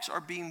socks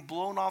are being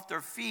blown off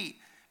their feet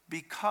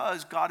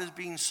because God is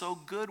being so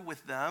good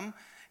with them.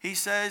 He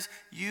says,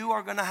 you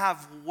are going to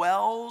have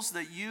wells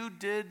that you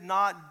did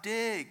not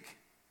dig.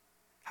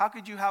 How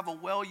could you have a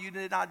well you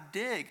did not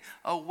dig?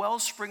 A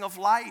wellspring of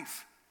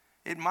life.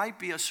 It might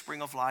be a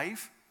spring of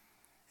life.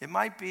 It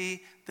might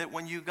be that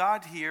when you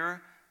got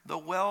here, the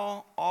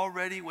well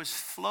already was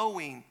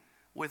flowing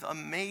with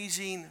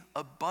amazing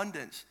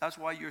abundance. That's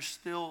why you're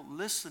still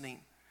listening.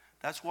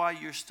 That's why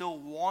you're still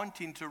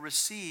wanting to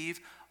receive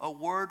a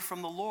word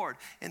from the Lord.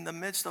 In the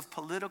midst of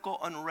political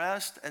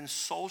unrest and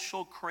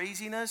social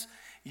craziness,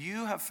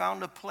 you have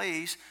found a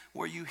place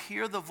where you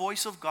hear the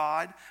voice of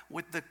God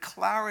with the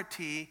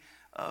clarity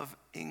of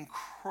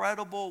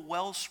incredible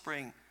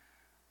wellspring.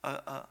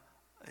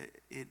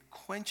 It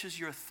quenches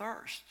your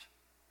thirst.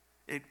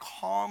 It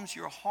calms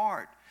your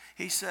heart.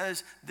 He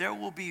says there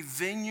will be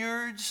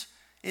vineyards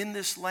in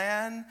this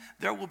land.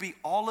 There will be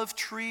olive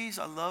trees.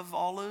 I love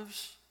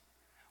olives,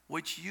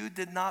 which you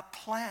did not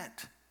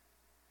plant.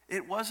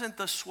 It wasn't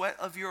the sweat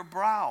of your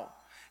brow.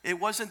 It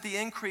wasn't the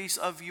increase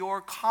of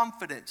your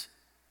confidence.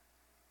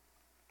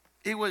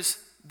 It was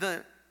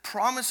the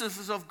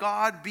promises of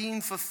God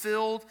being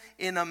fulfilled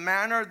in a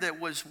manner that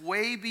was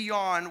way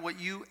beyond what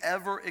you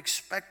ever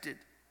expected.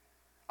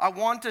 I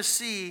want to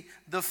see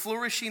the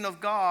flourishing of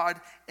God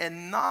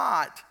and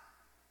not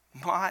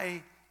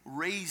my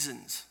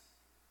raisins,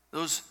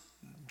 those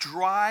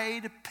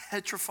dried,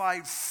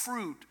 petrified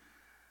fruit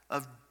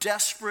of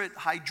desperate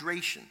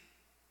hydration.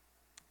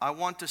 I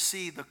want to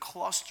see the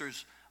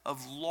clusters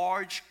of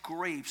large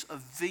grapes,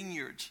 of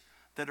vineyards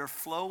that are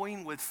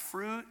flowing with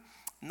fruit,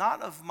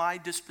 not of my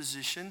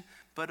disposition,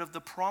 but of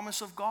the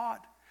promise of God,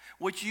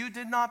 which you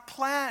did not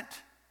plant,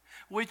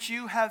 which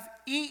you have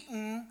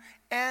eaten,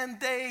 and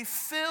they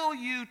fill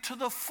you to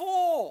the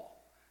full.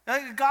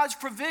 God's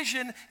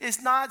provision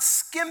is not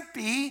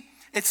skimpy.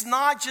 It's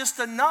not just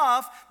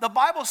enough. The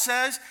Bible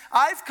says,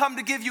 I've come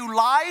to give you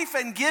life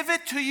and give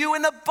it to you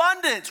in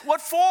abundance.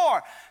 What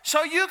for?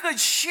 So you could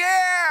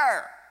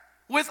share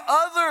with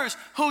others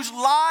whose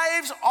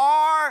lives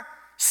are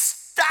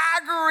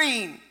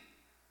staggering.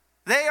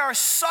 They are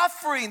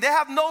suffering. They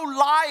have no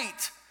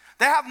light.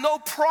 They have no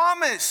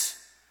promise.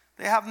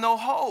 They have no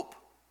hope.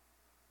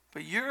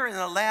 But you're in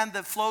a land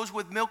that flows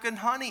with milk and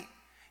honey.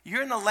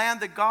 You're in a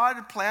land that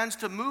God plans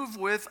to move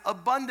with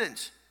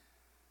abundance.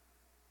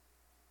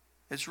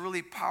 It's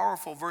really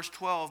powerful. Verse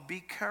 12, be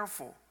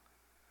careful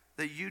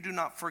that you do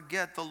not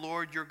forget the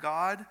Lord your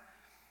God,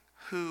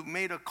 who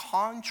made a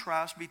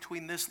contrast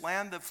between this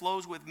land that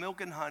flows with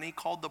milk and honey,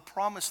 called the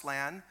promised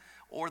land,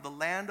 or the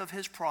land of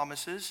his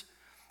promises,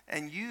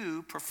 and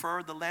you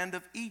prefer the land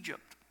of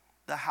Egypt,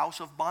 the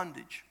house of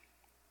bondage.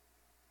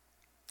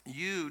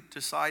 You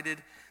decided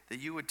that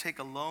you would take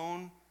a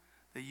loan,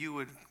 that you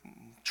would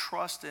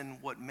trust in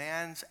what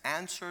man's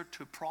answer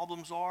to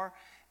problems are,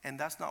 and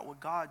that's not what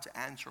God's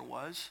answer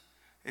was.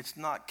 It's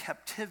not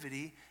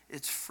captivity,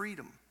 it's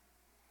freedom.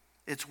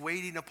 It's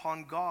waiting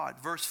upon God.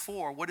 Verse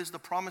 4, what is the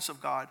promise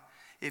of God?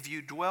 If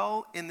you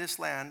dwell in this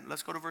land,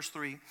 let's go to verse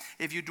 3.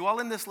 If you dwell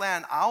in this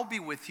land, I'll be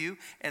with you,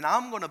 and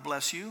I'm going to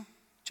bless you.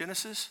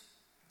 Genesis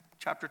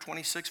chapter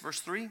 26, verse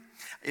 3.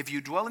 If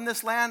you dwell in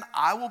this land,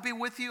 I will be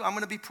with you. I'm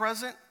going to be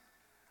present.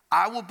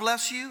 I will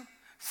bless you.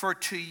 For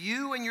to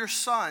you and your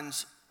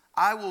sons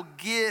I will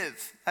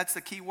give. That's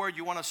the key word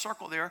you want to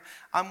circle there.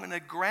 I'm going to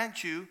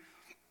grant you.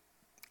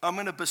 I'm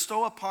going to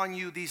bestow upon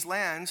you these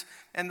lands.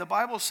 And the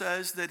Bible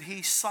says that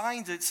he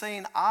signs it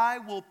saying, I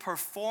will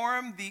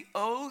perform the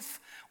oath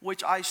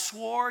which I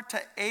swore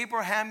to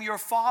Abraham your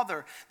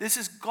father. This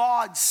is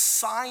God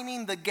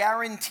signing the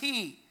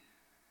guarantee.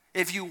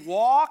 If you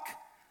walk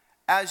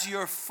as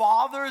your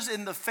fathers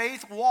in the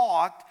faith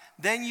walked,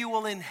 then you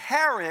will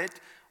inherit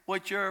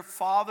what your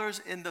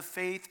fathers in the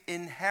faith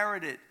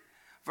inherited.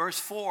 Verse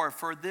 4,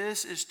 for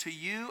this is to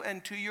you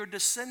and to your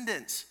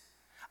descendants.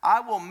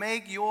 I will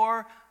make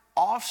your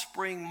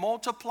offspring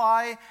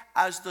multiply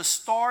as the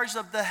stars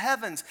of the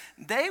heavens.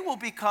 They will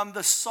become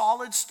the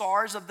solid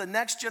stars of the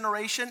next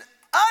generation,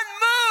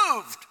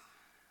 unmoved,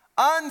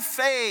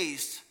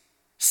 unfazed,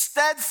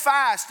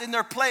 steadfast in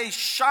their place,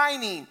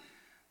 shining.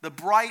 the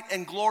bright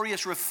and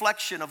glorious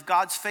reflection of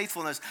God's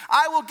faithfulness.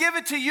 I will give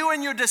it to you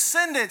and your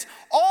descendants,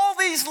 all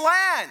these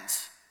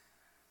lands.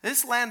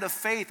 This land of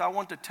faith, I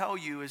want to tell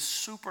you, is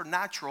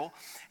supernatural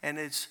and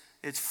it's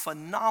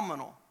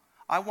phenomenal.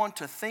 I want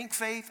to think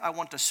faith. I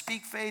want to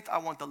speak faith. I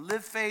want to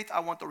live faith. I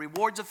want the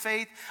rewards of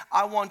faith.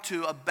 I want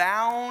to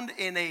abound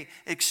in an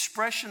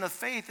expression of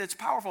faith. It's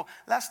powerful.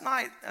 Last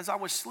night, as I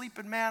was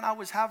sleeping, man, I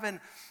was having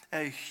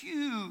a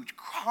huge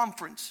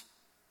conference.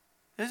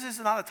 This is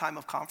not a time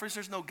of conference.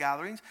 There's no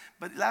gatherings.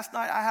 But last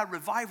night, I had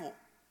revival.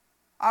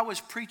 I was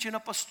preaching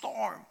up a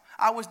storm.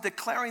 I was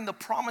declaring the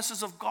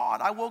promises of God.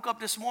 I woke up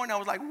this morning. I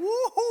was like,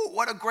 woohoo,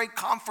 what a great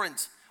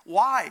conference.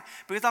 Why?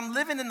 Because I'm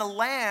living in the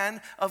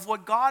land of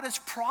what God has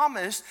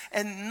promised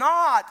and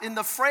not in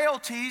the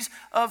frailties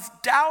of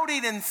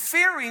doubting and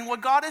fearing what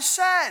God has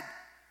said.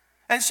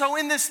 And so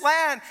in this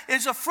land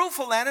is a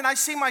fruitful land, and I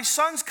see my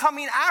sons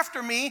coming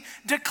after me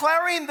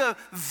declaring the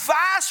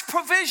vast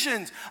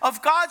provisions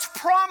of God's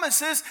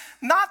promises.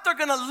 Not they're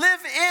going to live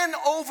in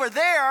over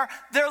there.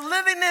 They're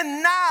living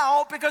in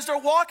now because they're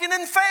walking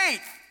in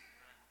faith.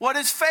 What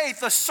is faith?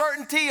 The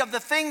certainty of the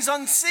things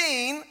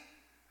unseen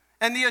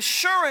and the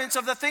assurance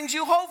of the things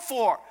you hope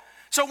for.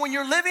 So when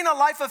you're living a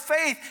life of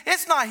faith,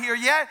 it's not here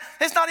yet.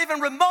 It's not even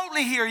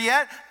remotely here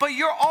yet, but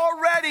you're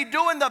already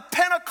doing the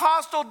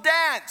Pentecostal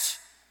dance.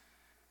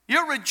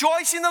 You're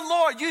rejoicing the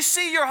Lord. You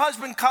see your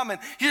husband coming.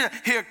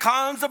 Here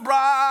comes the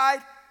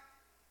bride.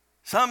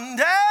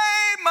 Someday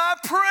my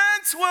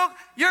prince will.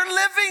 You're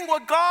living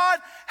what God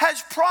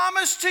has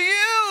promised to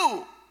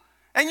you.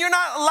 And you're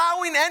not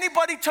allowing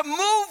anybody to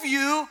move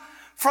you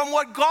from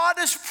what God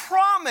has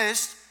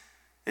promised.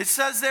 It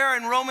says there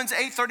in Romans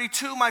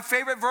 8:32, my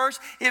favorite verse,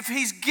 if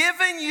he's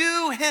given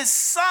you his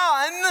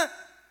son,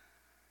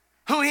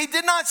 who he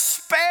did not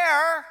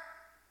spare,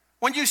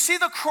 when you see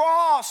the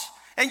cross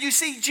and you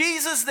see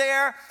Jesus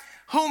there,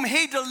 whom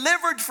he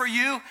delivered for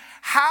you,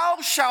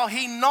 how shall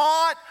he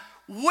not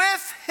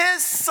with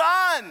his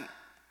son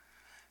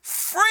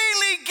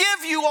freely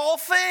give you all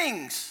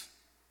things?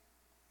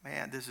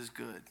 Man, this is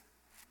good.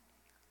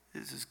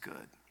 This is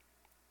good.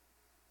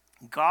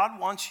 God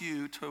wants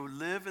you to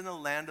live in the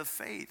land of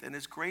faith, and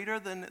it's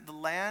greater than the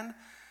land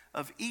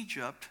of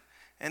Egypt,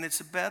 and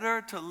it's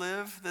better to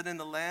live than in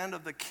the land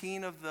of the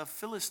king of the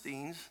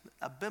Philistines,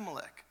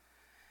 Abimelech.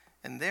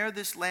 And there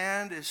this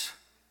land is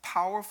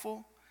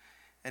powerful,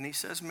 and he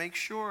says make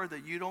sure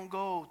that you don't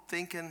go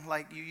thinking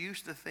like you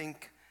used to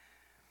think.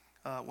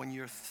 When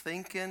you're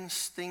thinking,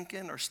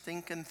 stinking, or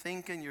stinking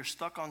thinking, you're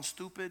stuck on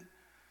stupid.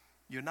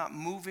 You're not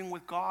moving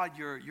with God.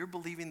 You're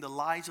believing the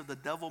lies of the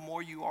devil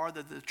more you are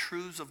than the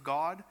truths of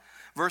God.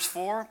 Verse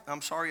 4,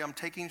 I'm sorry I'm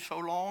taking so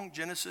long,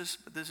 Genesis,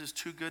 but this is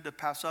too good to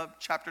pass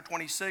up. Chapter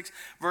 26,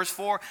 verse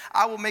 4,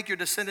 I will make your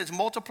descendants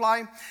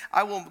multiply.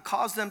 I will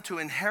cause them to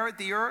inherit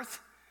the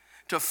earth,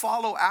 to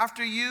follow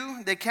after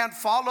you. They can't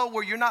follow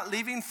where you're not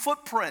leaving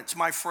footprints,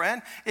 my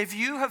friend. If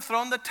you have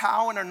thrown the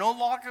towel and are no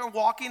longer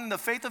walking in the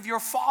faith of your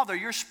father,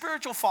 your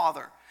spiritual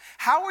father,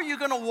 how are you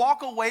going to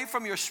walk away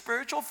from your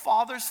spiritual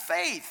father's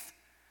faith?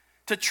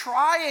 To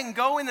try and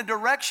go in a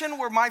direction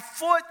where my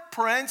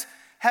footprints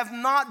have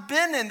not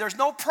been in. There's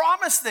no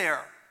promise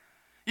there.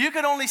 You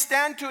can only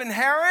stand to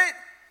inherit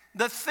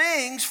the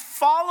things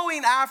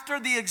following after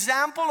the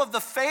example of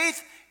the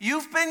faith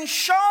you've been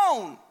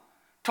shown.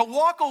 To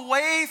walk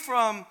away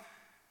from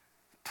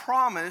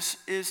promise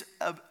is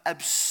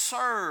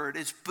absurd.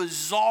 It's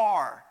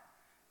bizarre.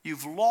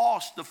 You've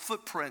lost the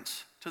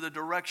footprints to the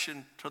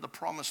direction to the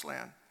promised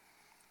land.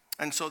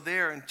 And so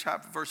there in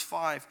chapter verse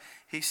 5,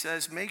 he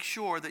says, make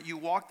sure that you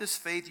walk this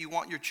faith you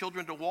want your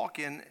children to walk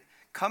in.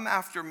 Come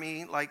after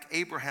me like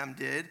Abraham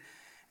did.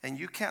 And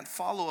you can't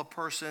follow a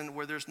person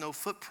where there's no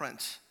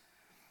footprints.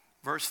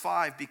 Verse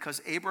 5,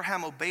 because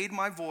Abraham obeyed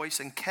my voice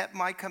and kept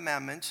my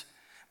commandments,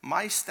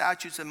 my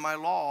statutes and my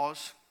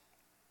laws.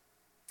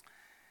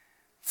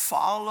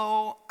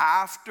 Follow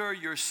after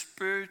your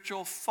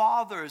spiritual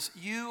fathers.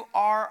 You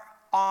are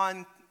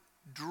on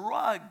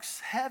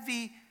drugs,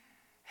 heavy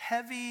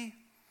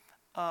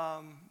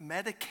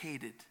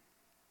medicated.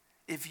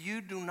 If you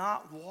do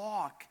not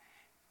walk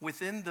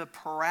within the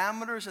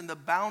parameters and the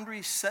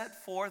boundaries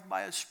set forth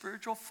by a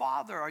spiritual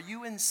father, are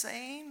you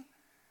insane?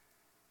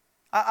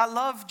 I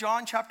love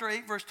John chapter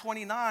 8 verse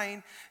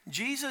 29.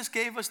 Jesus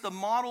gave us the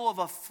model of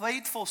a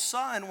faithful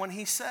son when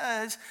he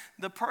says,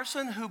 the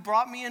person who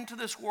brought me into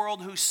this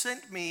world, who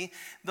sent me,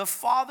 the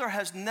Father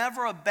has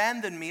never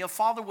abandoned me. A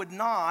father would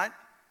not.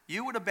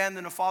 You would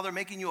abandon a father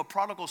making you a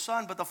prodigal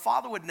son, but the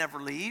Father would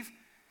never leave.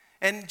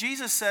 And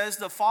Jesus says,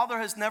 the Father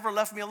has never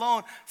left me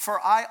alone, for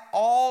I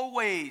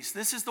always,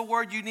 this is the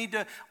word you need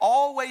to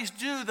always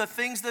do the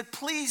things that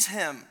please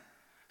him.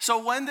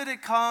 So when did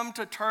it come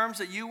to terms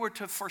that you were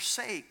to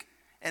forsake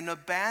and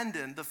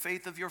abandon the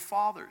faith of your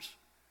fathers?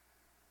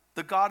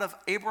 The God of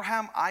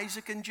Abraham,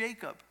 Isaac, and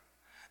Jacob.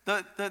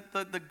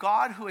 The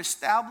God who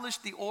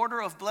established the order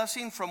of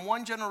blessing from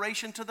one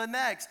generation to the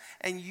next.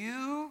 And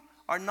you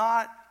are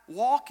not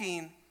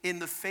walking in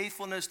the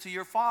faithfulness to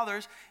your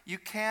fathers. You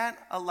can't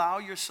allow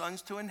your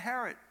sons to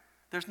inherit.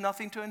 There's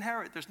nothing to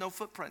inherit. There's no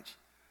footprints.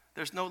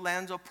 There's no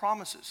lands of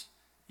promises.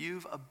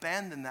 You've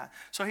abandoned that.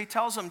 So he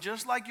tells them,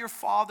 just like your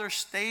father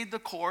stayed the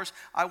course,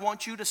 I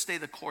want you to stay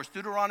the course.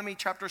 Deuteronomy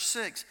chapter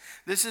 6.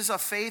 This is a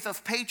faith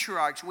of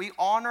patriarchs. We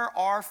honor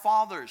our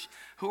fathers.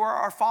 Who are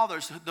our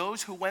fathers?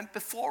 Those who went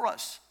before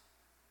us.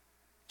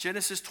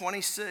 Genesis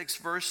 26,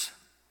 verse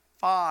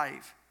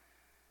 5.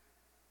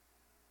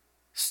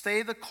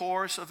 Stay the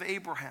course of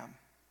Abraham,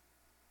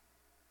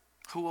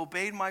 who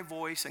obeyed my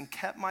voice and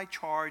kept my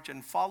charge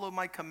and followed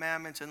my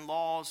commandments and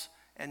laws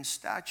and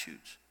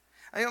statutes.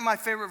 I think my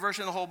favorite verse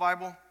in the whole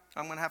Bible,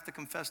 I'm going to have to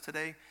confess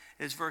today,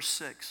 is verse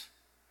 6.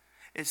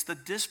 It's the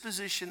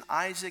disposition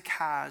Isaac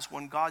has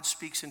when God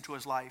speaks into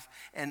his life.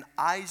 And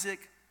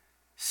Isaac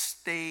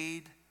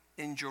stayed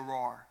in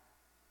Gerar.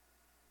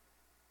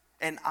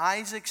 And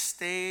Isaac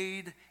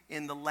stayed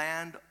in the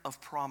land of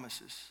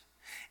promises.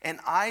 And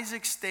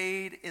Isaac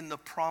stayed in the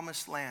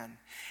promised land.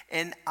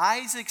 And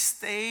Isaac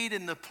stayed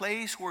in the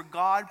place where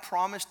God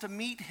promised to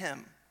meet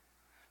him.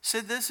 So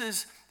this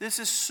is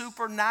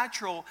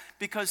supernatural,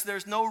 because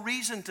there's no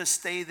reason to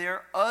stay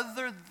there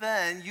other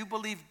than you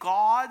believe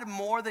God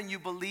more than you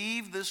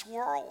believe this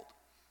world.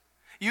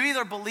 You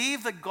either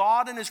believe that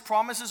God and his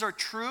promises are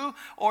true,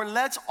 or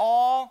let's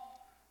all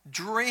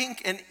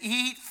drink and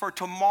eat, for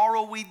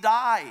tomorrow we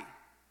die.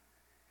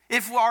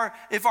 If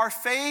our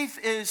faith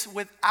is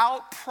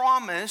without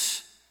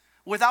promise,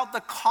 without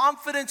the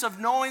confidence of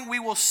knowing we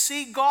will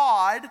see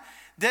God,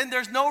 then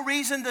there's no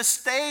reason to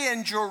stay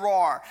in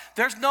Gerar.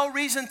 There's no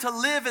reason to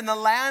live in the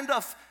land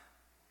of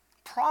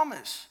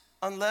promise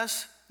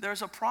unless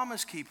there's a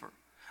promise keeper,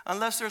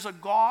 unless there's a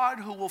God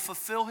who will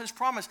fulfill his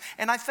promise.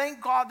 And I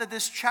thank God that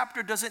this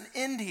chapter doesn't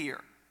end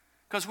here,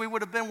 because we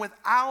would have been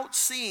without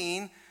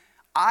seeing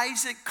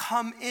Isaac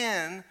come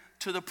in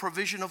to the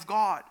provision of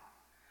God.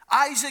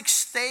 Isaac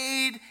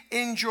stayed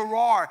in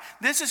Gerar.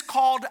 This is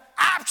called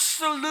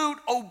absolute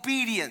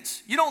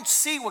obedience. You don't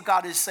see what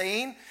God is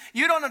saying.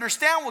 You don't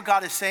understand what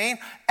God is saying.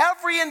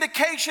 Every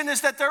indication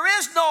is that there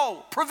is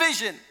no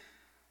provision.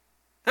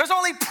 There's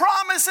only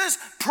promises,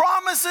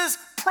 promises,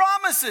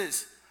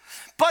 promises.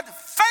 But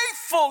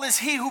faithful is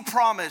he who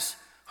promised,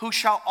 who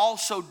shall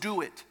also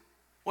do it.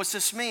 What's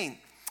this mean?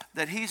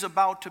 That he's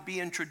about to be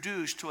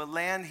introduced to a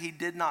land he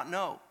did not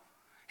know.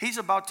 He's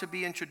about to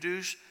be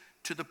introduced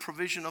to the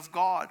provision of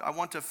God. I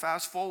want to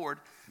fast forward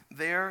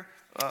there.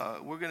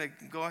 We're going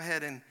to go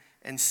ahead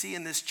and see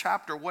in this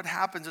chapter what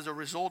happens as a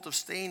result of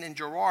staying in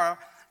Gerar.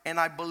 And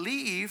I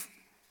believe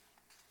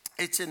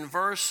it's in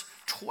verse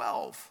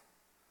 12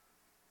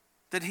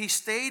 that he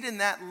stayed in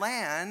that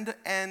land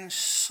and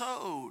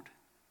sowed.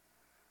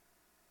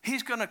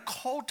 He's going to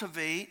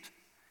cultivate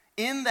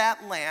in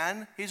that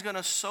land. He's going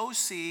to sow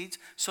seeds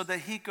so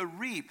that he could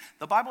reap.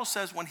 The Bible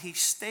says when he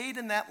stayed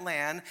in that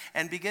land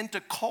and began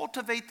to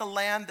cultivate the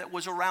land that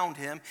was around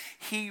him,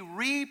 he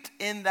reaped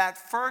in that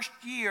first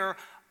year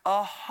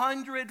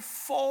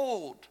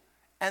 100-fold,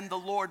 and the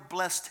Lord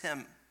blessed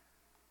him.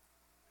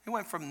 He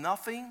went from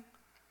nothing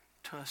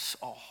to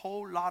a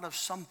whole lot of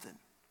something.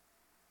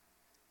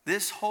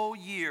 This whole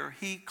year,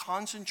 he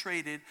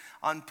concentrated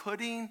on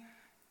putting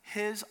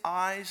his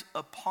eyes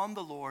upon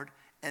the Lord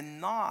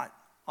and not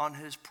on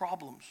his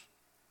problems,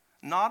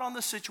 not on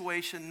the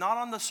situation, not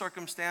on the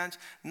circumstance,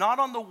 not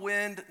on the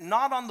wind,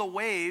 not on the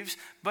waves,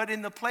 but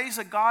in the place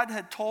that God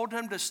had told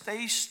him to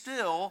stay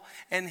still,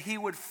 and he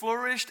would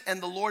flourish,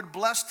 and the Lord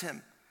blessed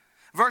him.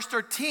 Verse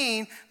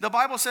 13, the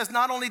Bible says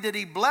not only did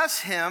he bless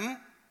him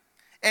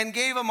and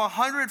gave him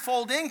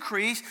 100-fold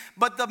increase,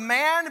 but the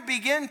man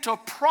began to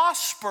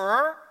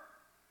prosper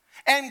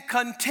and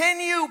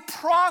continue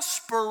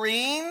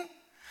prospering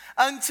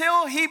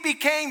until he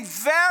became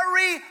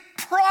very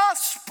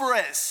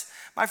prosperous.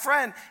 My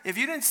friend, if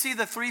you didn't see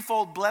the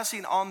threefold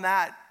blessing on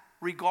that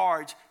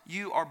regards,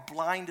 you are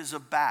blind as a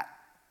bat.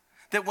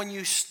 That when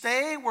you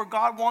stay where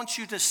God wants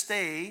you to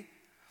stay,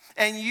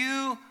 and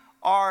you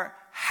are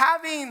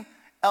having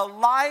a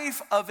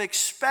life of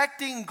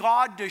expecting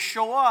God to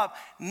show up,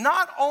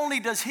 not only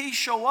does he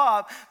show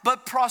up,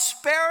 but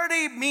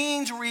prosperity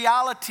means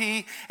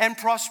reality, and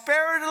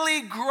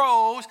prosperity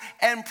grows,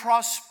 and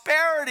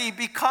prosperity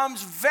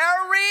becomes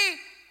very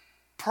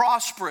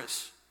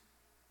prosperous.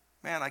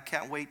 Man, I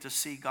can't wait to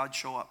see God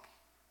show up.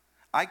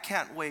 I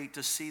can't wait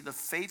to see the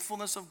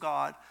faithfulness of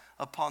God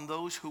upon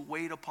those who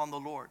wait upon the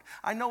Lord.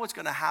 I know what's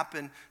going to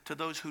happen to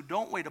those who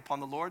don't wait upon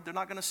the Lord. They're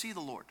not going to see the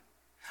Lord.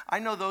 I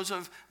know those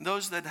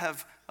that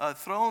have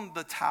thrown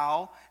the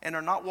towel and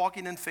are not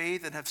walking in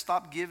faith, and have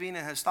stopped giving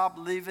and have stopped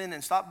living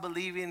and stopped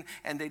believing,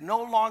 and they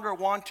no longer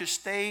want to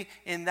stay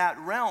in that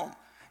realm.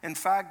 In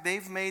fact,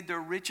 they've made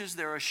their riches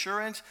their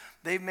assurance.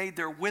 They've made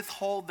their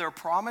withhold their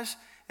promise.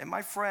 And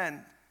my friend,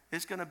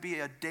 it's going to be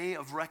a day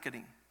of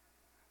reckoning.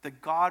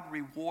 That God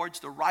rewards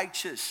the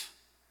righteous.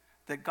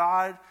 That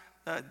God,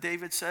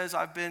 David says,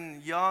 I've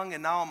been young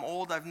and now I'm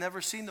old. I've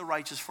never seen the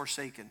righteous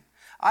forsaken.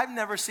 I've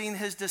never seen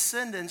his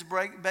descendants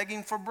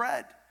begging for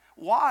bread.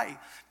 Why?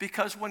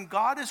 Because when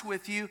God is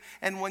with you,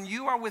 and when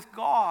you are with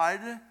God,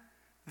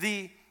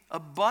 the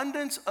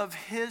abundance of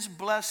his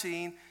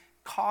blessing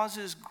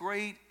causes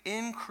great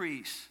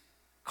increase,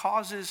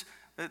 causes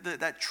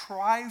that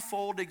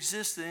trifold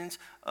existence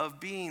of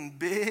being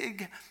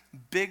big,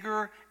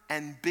 bigger,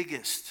 and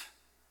biggest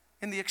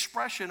in the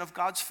expression of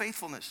God's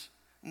faithfulness,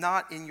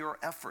 not in your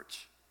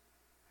efforts.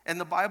 And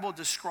the Bible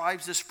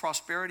describes this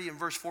prosperity in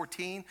verse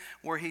 14,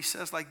 where he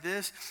says like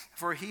this,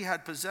 for he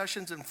had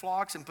possessions and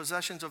flocks and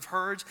possessions of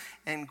herds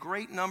and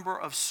great number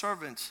of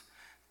servants,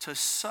 to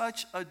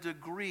such a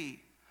degree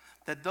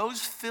that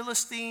those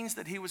Philistines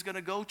that he was going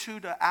to go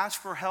to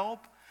ask for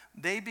help,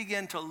 they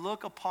began to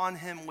look upon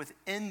him with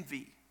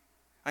envy.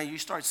 And you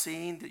start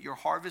seeing that your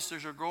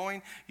harvesters are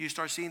growing. You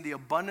start seeing the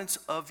abundance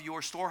of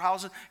your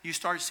storehouses. You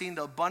start seeing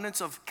the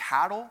abundance of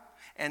cattle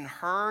and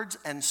herds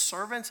and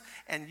servants.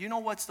 And you know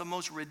what's the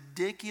most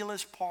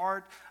ridiculous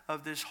part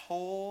of this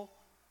whole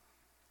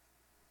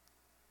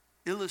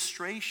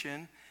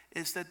illustration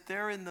is that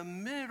they're in the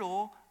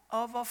middle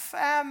of a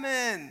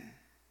famine.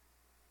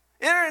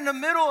 They're in the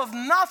middle of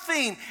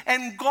nothing.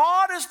 And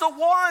God is the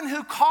one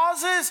who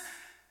causes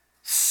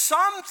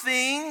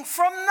something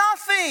from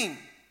nothing.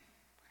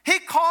 He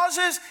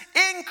causes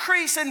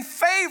increase in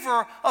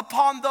favor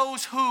upon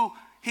those who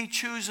he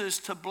chooses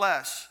to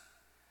bless.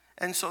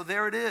 And so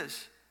there it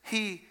is.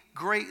 He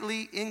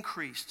greatly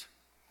increased.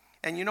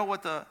 And you know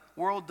what the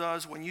world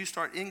does when you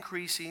start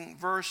increasing?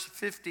 Verse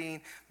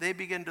 15, they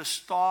begin to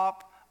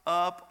stop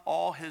up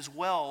all his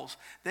wells.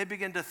 They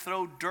begin to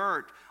throw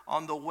dirt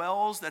on the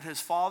wells that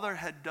his father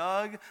had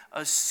dug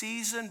a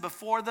season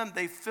before them.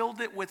 They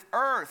filled it with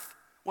earth.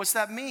 What's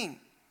that mean?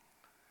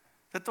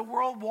 That the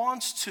world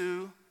wants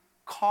to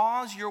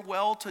cause your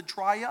well to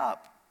dry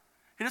up.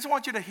 He doesn't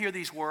want you to hear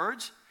these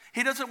words.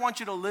 He doesn't want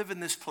you to live in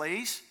this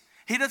place.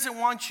 He doesn't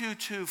want you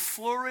to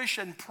flourish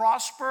and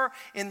prosper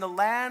in the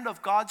land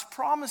of God's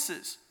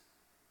promises.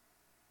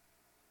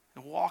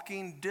 And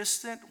walking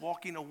distant,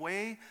 walking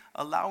away,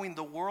 allowing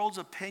the world's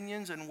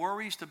opinions and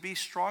worries to be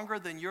stronger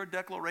than your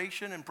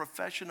declaration and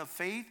profession of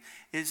faith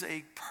is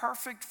a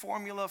perfect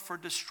formula for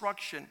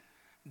destruction,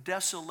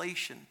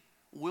 desolation,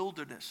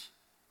 wilderness,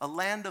 a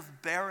land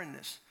of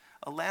barrenness,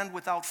 a land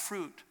without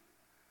fruit.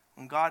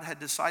 When God had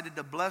decided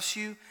to bless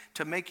you,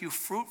 to make you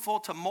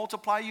fruitful, to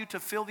multiply you, to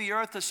fill the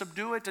earth, to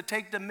subdue it, to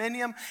take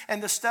dominion,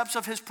 and the steps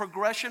of his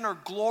progression are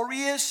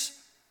glorious,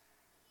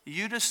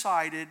 you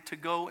decided to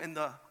go in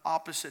the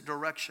opposite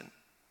direction.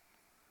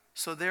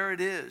 So there it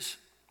is.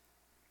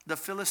 The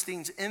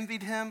Philistines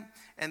envied him,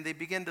 and they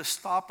began to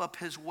stop up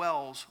his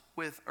wells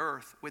with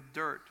earth, with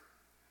dirt.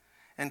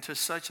 And to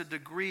such a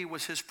degree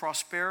was his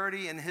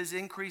prosperity and his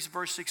increase,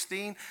 verse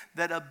 16,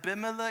 that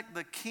Abimelech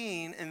the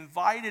king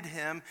invited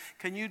him,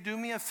 can you do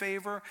me a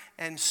favor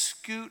and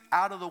scoot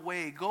out of the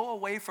way? Go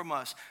away from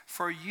us,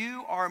 for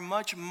you are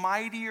much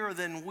mightier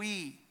than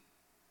we.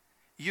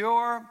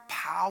 Your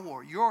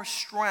power, your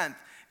strength,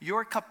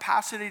 your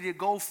capacity to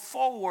go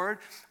forward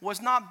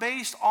was not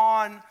based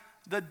on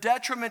the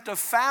detriment of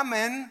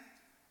famine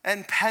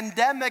and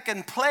pandemic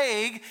and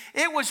plague.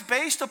 It was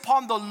based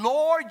upon the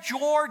Lord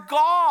your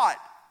God,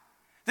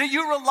 that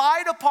you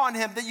relied upon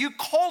him, that you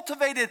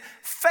cultivated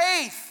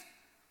faith,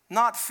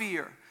 not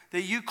fear,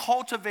 that you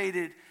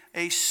cultivated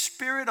a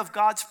spirit of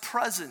God's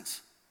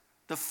presence,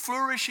 the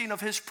flourishing of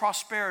his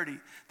prosperity,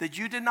 that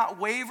you did not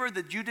waver,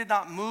 that you did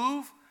not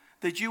move,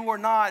 that you were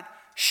not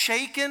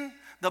shaken.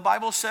 The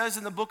Bible says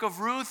in the book of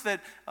Ruth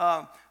that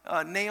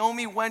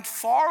Naomi went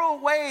far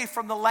away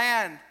from the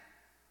land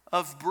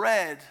of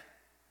bread.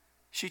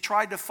 She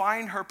tried to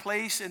find her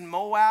place in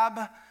Moab,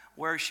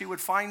 where she would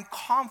find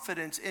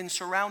confidence in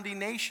surrounding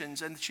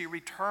nations, and she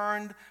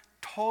returned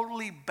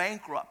totally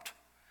bankrupt.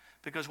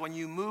 Because when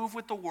you move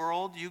with the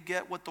world, you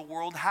get what the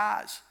world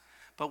has.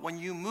 But when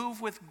you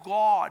move with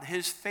God,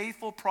 his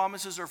faithful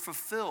promises are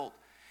fulfilled,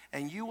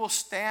 and you will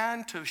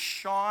stand to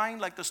shine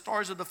like the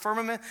stars of the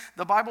firmament.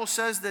 The Bible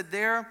says that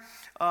there,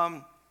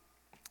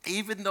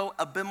 even though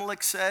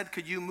Abimelech said,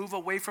 could you move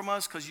away from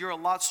us because you're a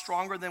lot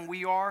stronger than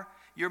we are?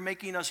 You're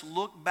making us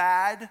look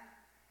bad.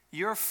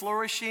 You're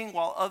flourishing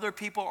while other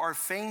people are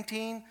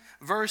fainting.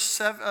 Verse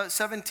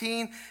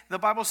 17, the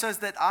Bible says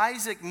that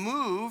Isaac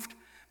moved,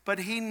 but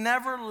he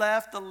never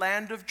left the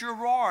land of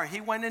Gerar.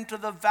 He went into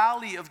the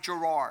valley of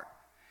Gerar.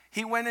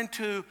 He went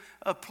into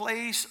a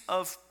place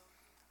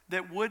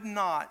that would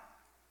not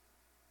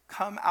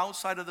come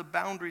outside of the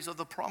boundaries of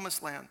the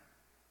promised land.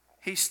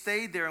 He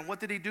stayed there. And what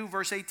did he do?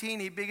 Verse 18,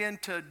 he began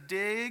to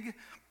dig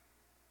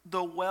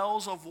the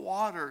wells of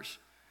waters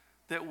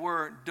that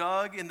were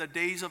dug in the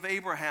days of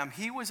Abraham.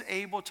 He was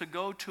able to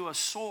go to a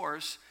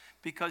source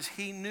because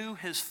he knew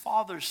his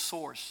father's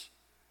source.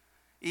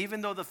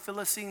 Even though the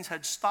Philistines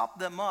had stopped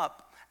them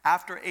up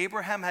after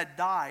Abraham had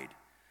died,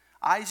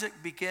 Isaac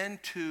began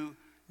to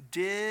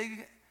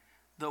dig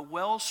the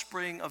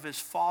wellspring of his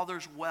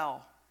father's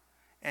well,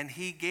 and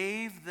he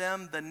gave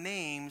them the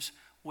names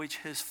which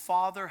his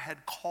father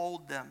had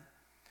called them.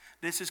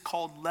 This is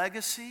called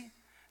legacy.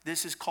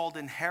 This is called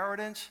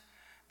inheritance.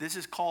 This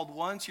is called,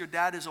 once your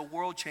dad is a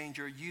world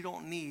changer, you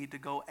don't need to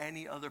go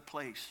any other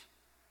place,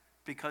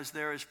 because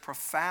there is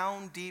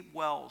profound, deep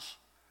wells.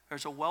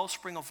 There's a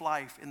wellspring of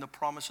life in the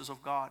promises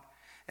of God.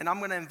 And I'm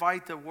going to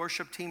invite the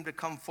worship team to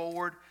come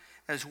forward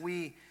as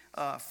we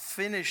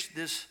finish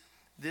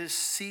this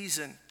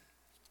season.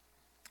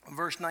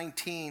 Verse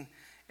 19,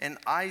 and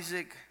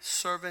Isaac's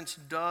servants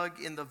dug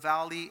in the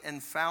valley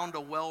and found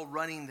a well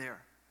running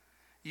there.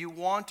 You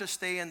want to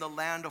stay in the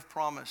land of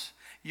promise.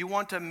 You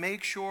want to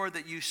make sure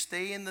that you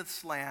stay in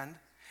this land.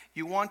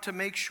 You want to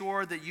make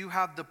sure that you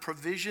have the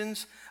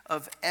provisions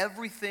of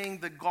everything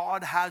that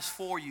God has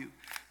for you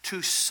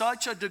to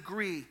such a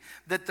degree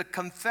that the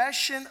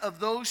confession of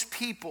those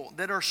people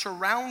that are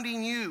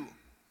surrounding you,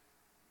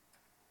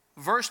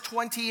 verse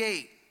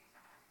 28,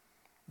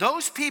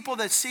 those people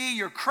that see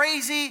you're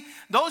crazy,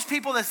 those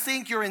people that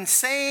think you're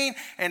insane,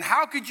 and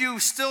how could you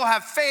still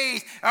have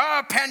faith?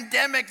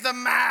 Pandemic, the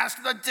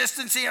mask, the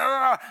distancing,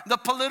 the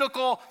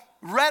political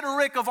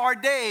rhetoric of our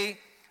day,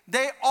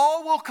 they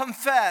all will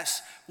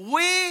confess,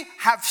 we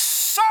have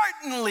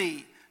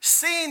certainly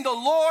seen the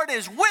Lord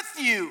is with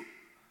you.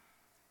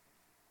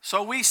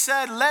 So we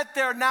said, let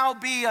there now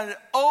be an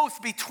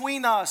oath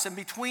between us and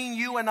between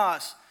you and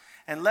us,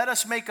 and let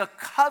us make a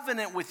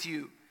covenant with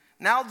you.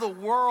 Now the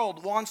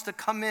world wants to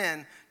come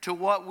in to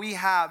what we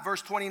have.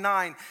 Verse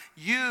 29,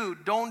 you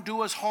don't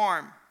do us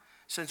harm,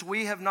 since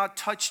we have not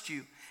touched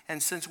you,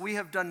 and since we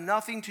have done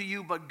nothing to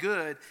you but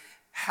good,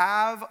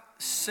 have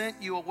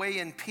sent you away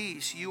in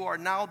peace. You are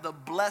now the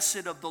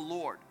blessed of the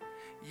Lord.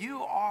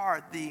 You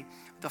are the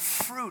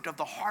fruit of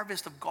the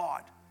harvest of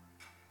God.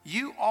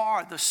 You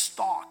are the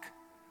stalk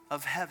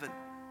of heaven.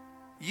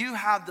 You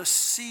have the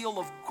seal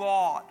of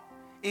God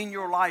in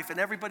your life, and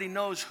everybody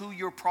knows who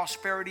your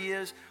prosperity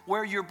is,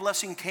 where your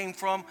blessing came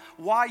from,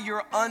 why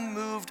you're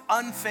unmoved,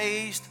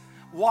 unfazed,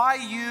 why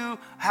you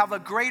have a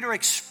greater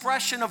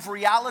expression of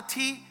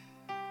reality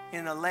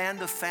in a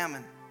land of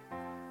famine.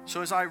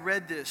 So as I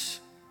read this,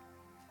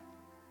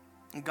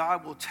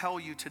 God will tell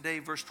you today,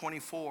 verse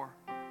 24,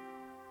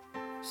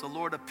 as the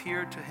Lord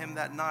appeared to him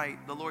that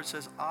night, the Lord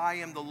says, I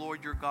am the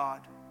Lord your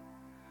God.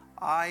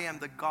 I am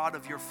the God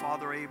of your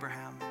father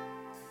Abraham.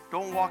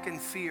 Don't walk in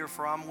fear,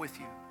 for I'm with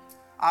you.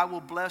 I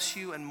will bless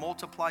you and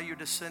multiply your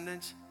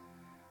descendants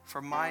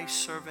for my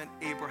servant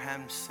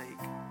Abraham's sake.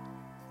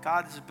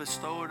 God has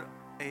bestowed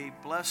a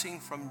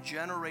blessing from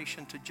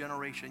generation to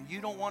generation.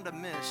 You don't want to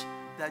miss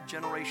that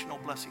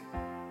generational blessing.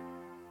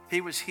 He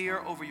was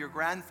here over your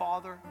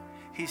grandfather.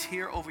 He's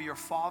here over your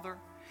father.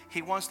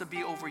 He wants to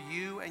be over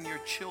you and your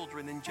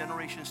children in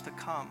generations to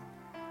come,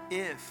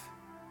 if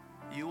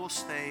you will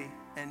stay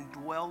and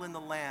dwell in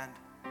the land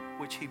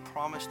which he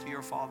promised to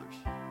your fathers.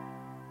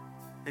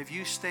 If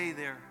you stay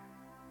there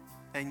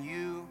and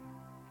you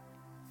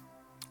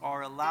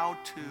are allowed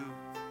to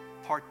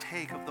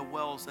partake of the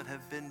wells that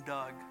have been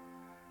dug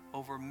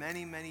over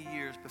many, many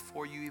years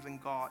before you even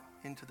got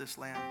into this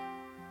land,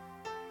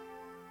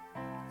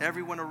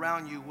 everyone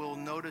around you will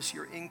notice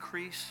your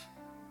increase.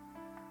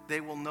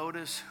 They will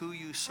notice who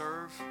you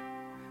serve.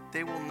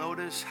 They will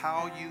notice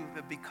how you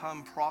have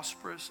become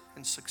prosperous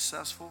and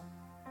successful.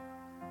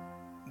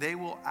 They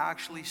will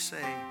actually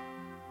say,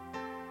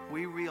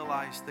 we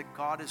realize that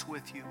God is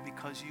with you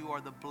because you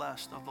are the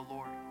blessed of the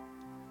Lord.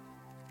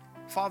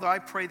 Father, I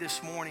pray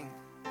this morning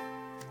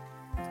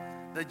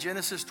that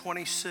Genesis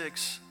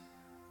 26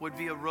 would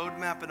be a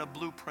roadmap and a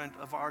blueprint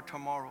of our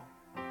tomorrow.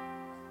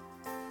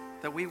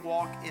 That we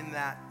walk in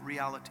that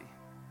reality.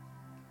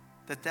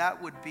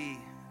 That would be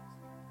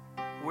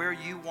where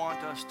you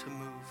want us to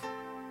move.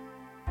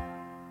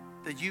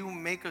 That you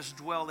make us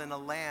dwell in a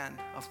land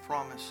of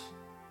promise.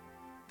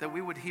 That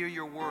we would hear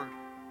your word.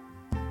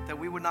 That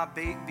we would not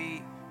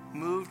be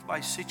moved by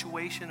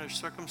situation or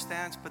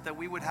circumstance, but that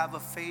we would have a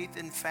faith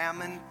in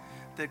famine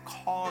that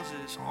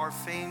causes our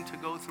fame to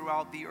go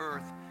throughout the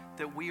earth,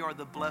 that we are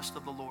the blessed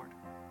of the Lord.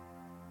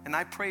 And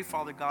I pray,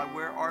 Father God,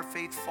 where our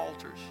faith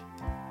falters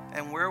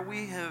and where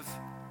we have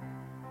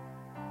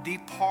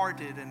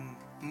departed and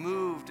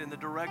moved in the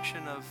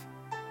direction of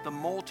the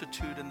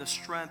multitude and the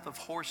strength of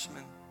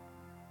horsemen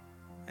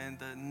and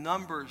the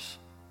numbers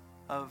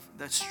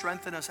that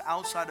strengthen us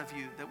outside of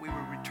you, that we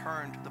would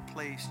return to the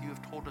place you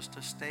have told us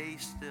to stay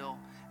still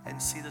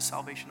and see the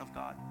salvation of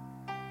God.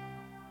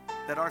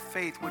 That our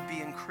faith would be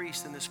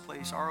increased in this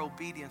place, our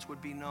obedience would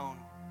be known,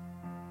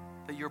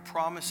 that your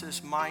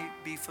promises might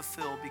be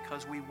fulfilled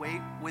because we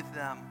wait with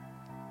them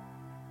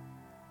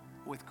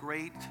with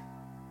great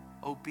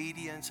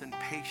obedience and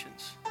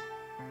patience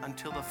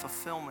until the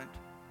fulfillment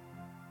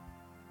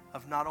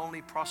of not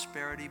only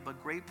prosperity,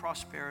 but great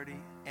prosperity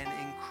and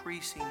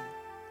increasing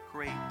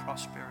great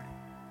prosperity.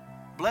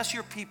 Bless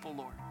your people,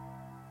 Lord.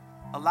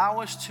 Allow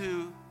us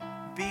to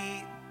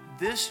be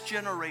this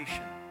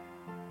generation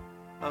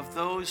of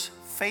those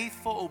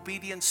faithful,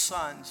 obedient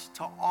sons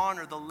to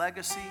honor the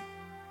legacy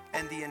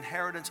and the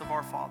inheritance of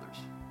our fathers.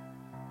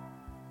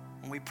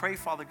 And we pray,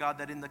 Father God,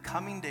 that in the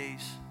coming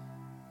days,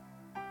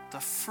 the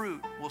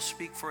fruit will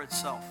speak for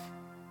itself.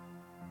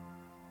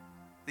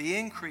 The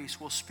increase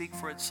will speak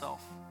for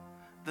itself.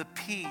 The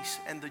peace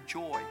and the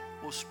joy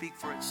will speak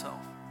for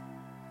itself.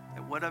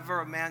 That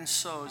whatever a man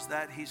sows,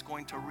 that he's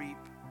going to reap.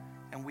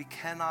 And we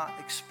cannot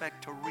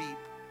expect to reap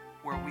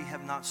where we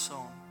have not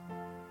sown.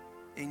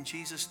 In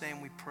Jesus' name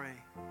we pray.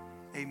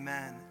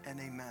 Amen and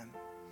amen.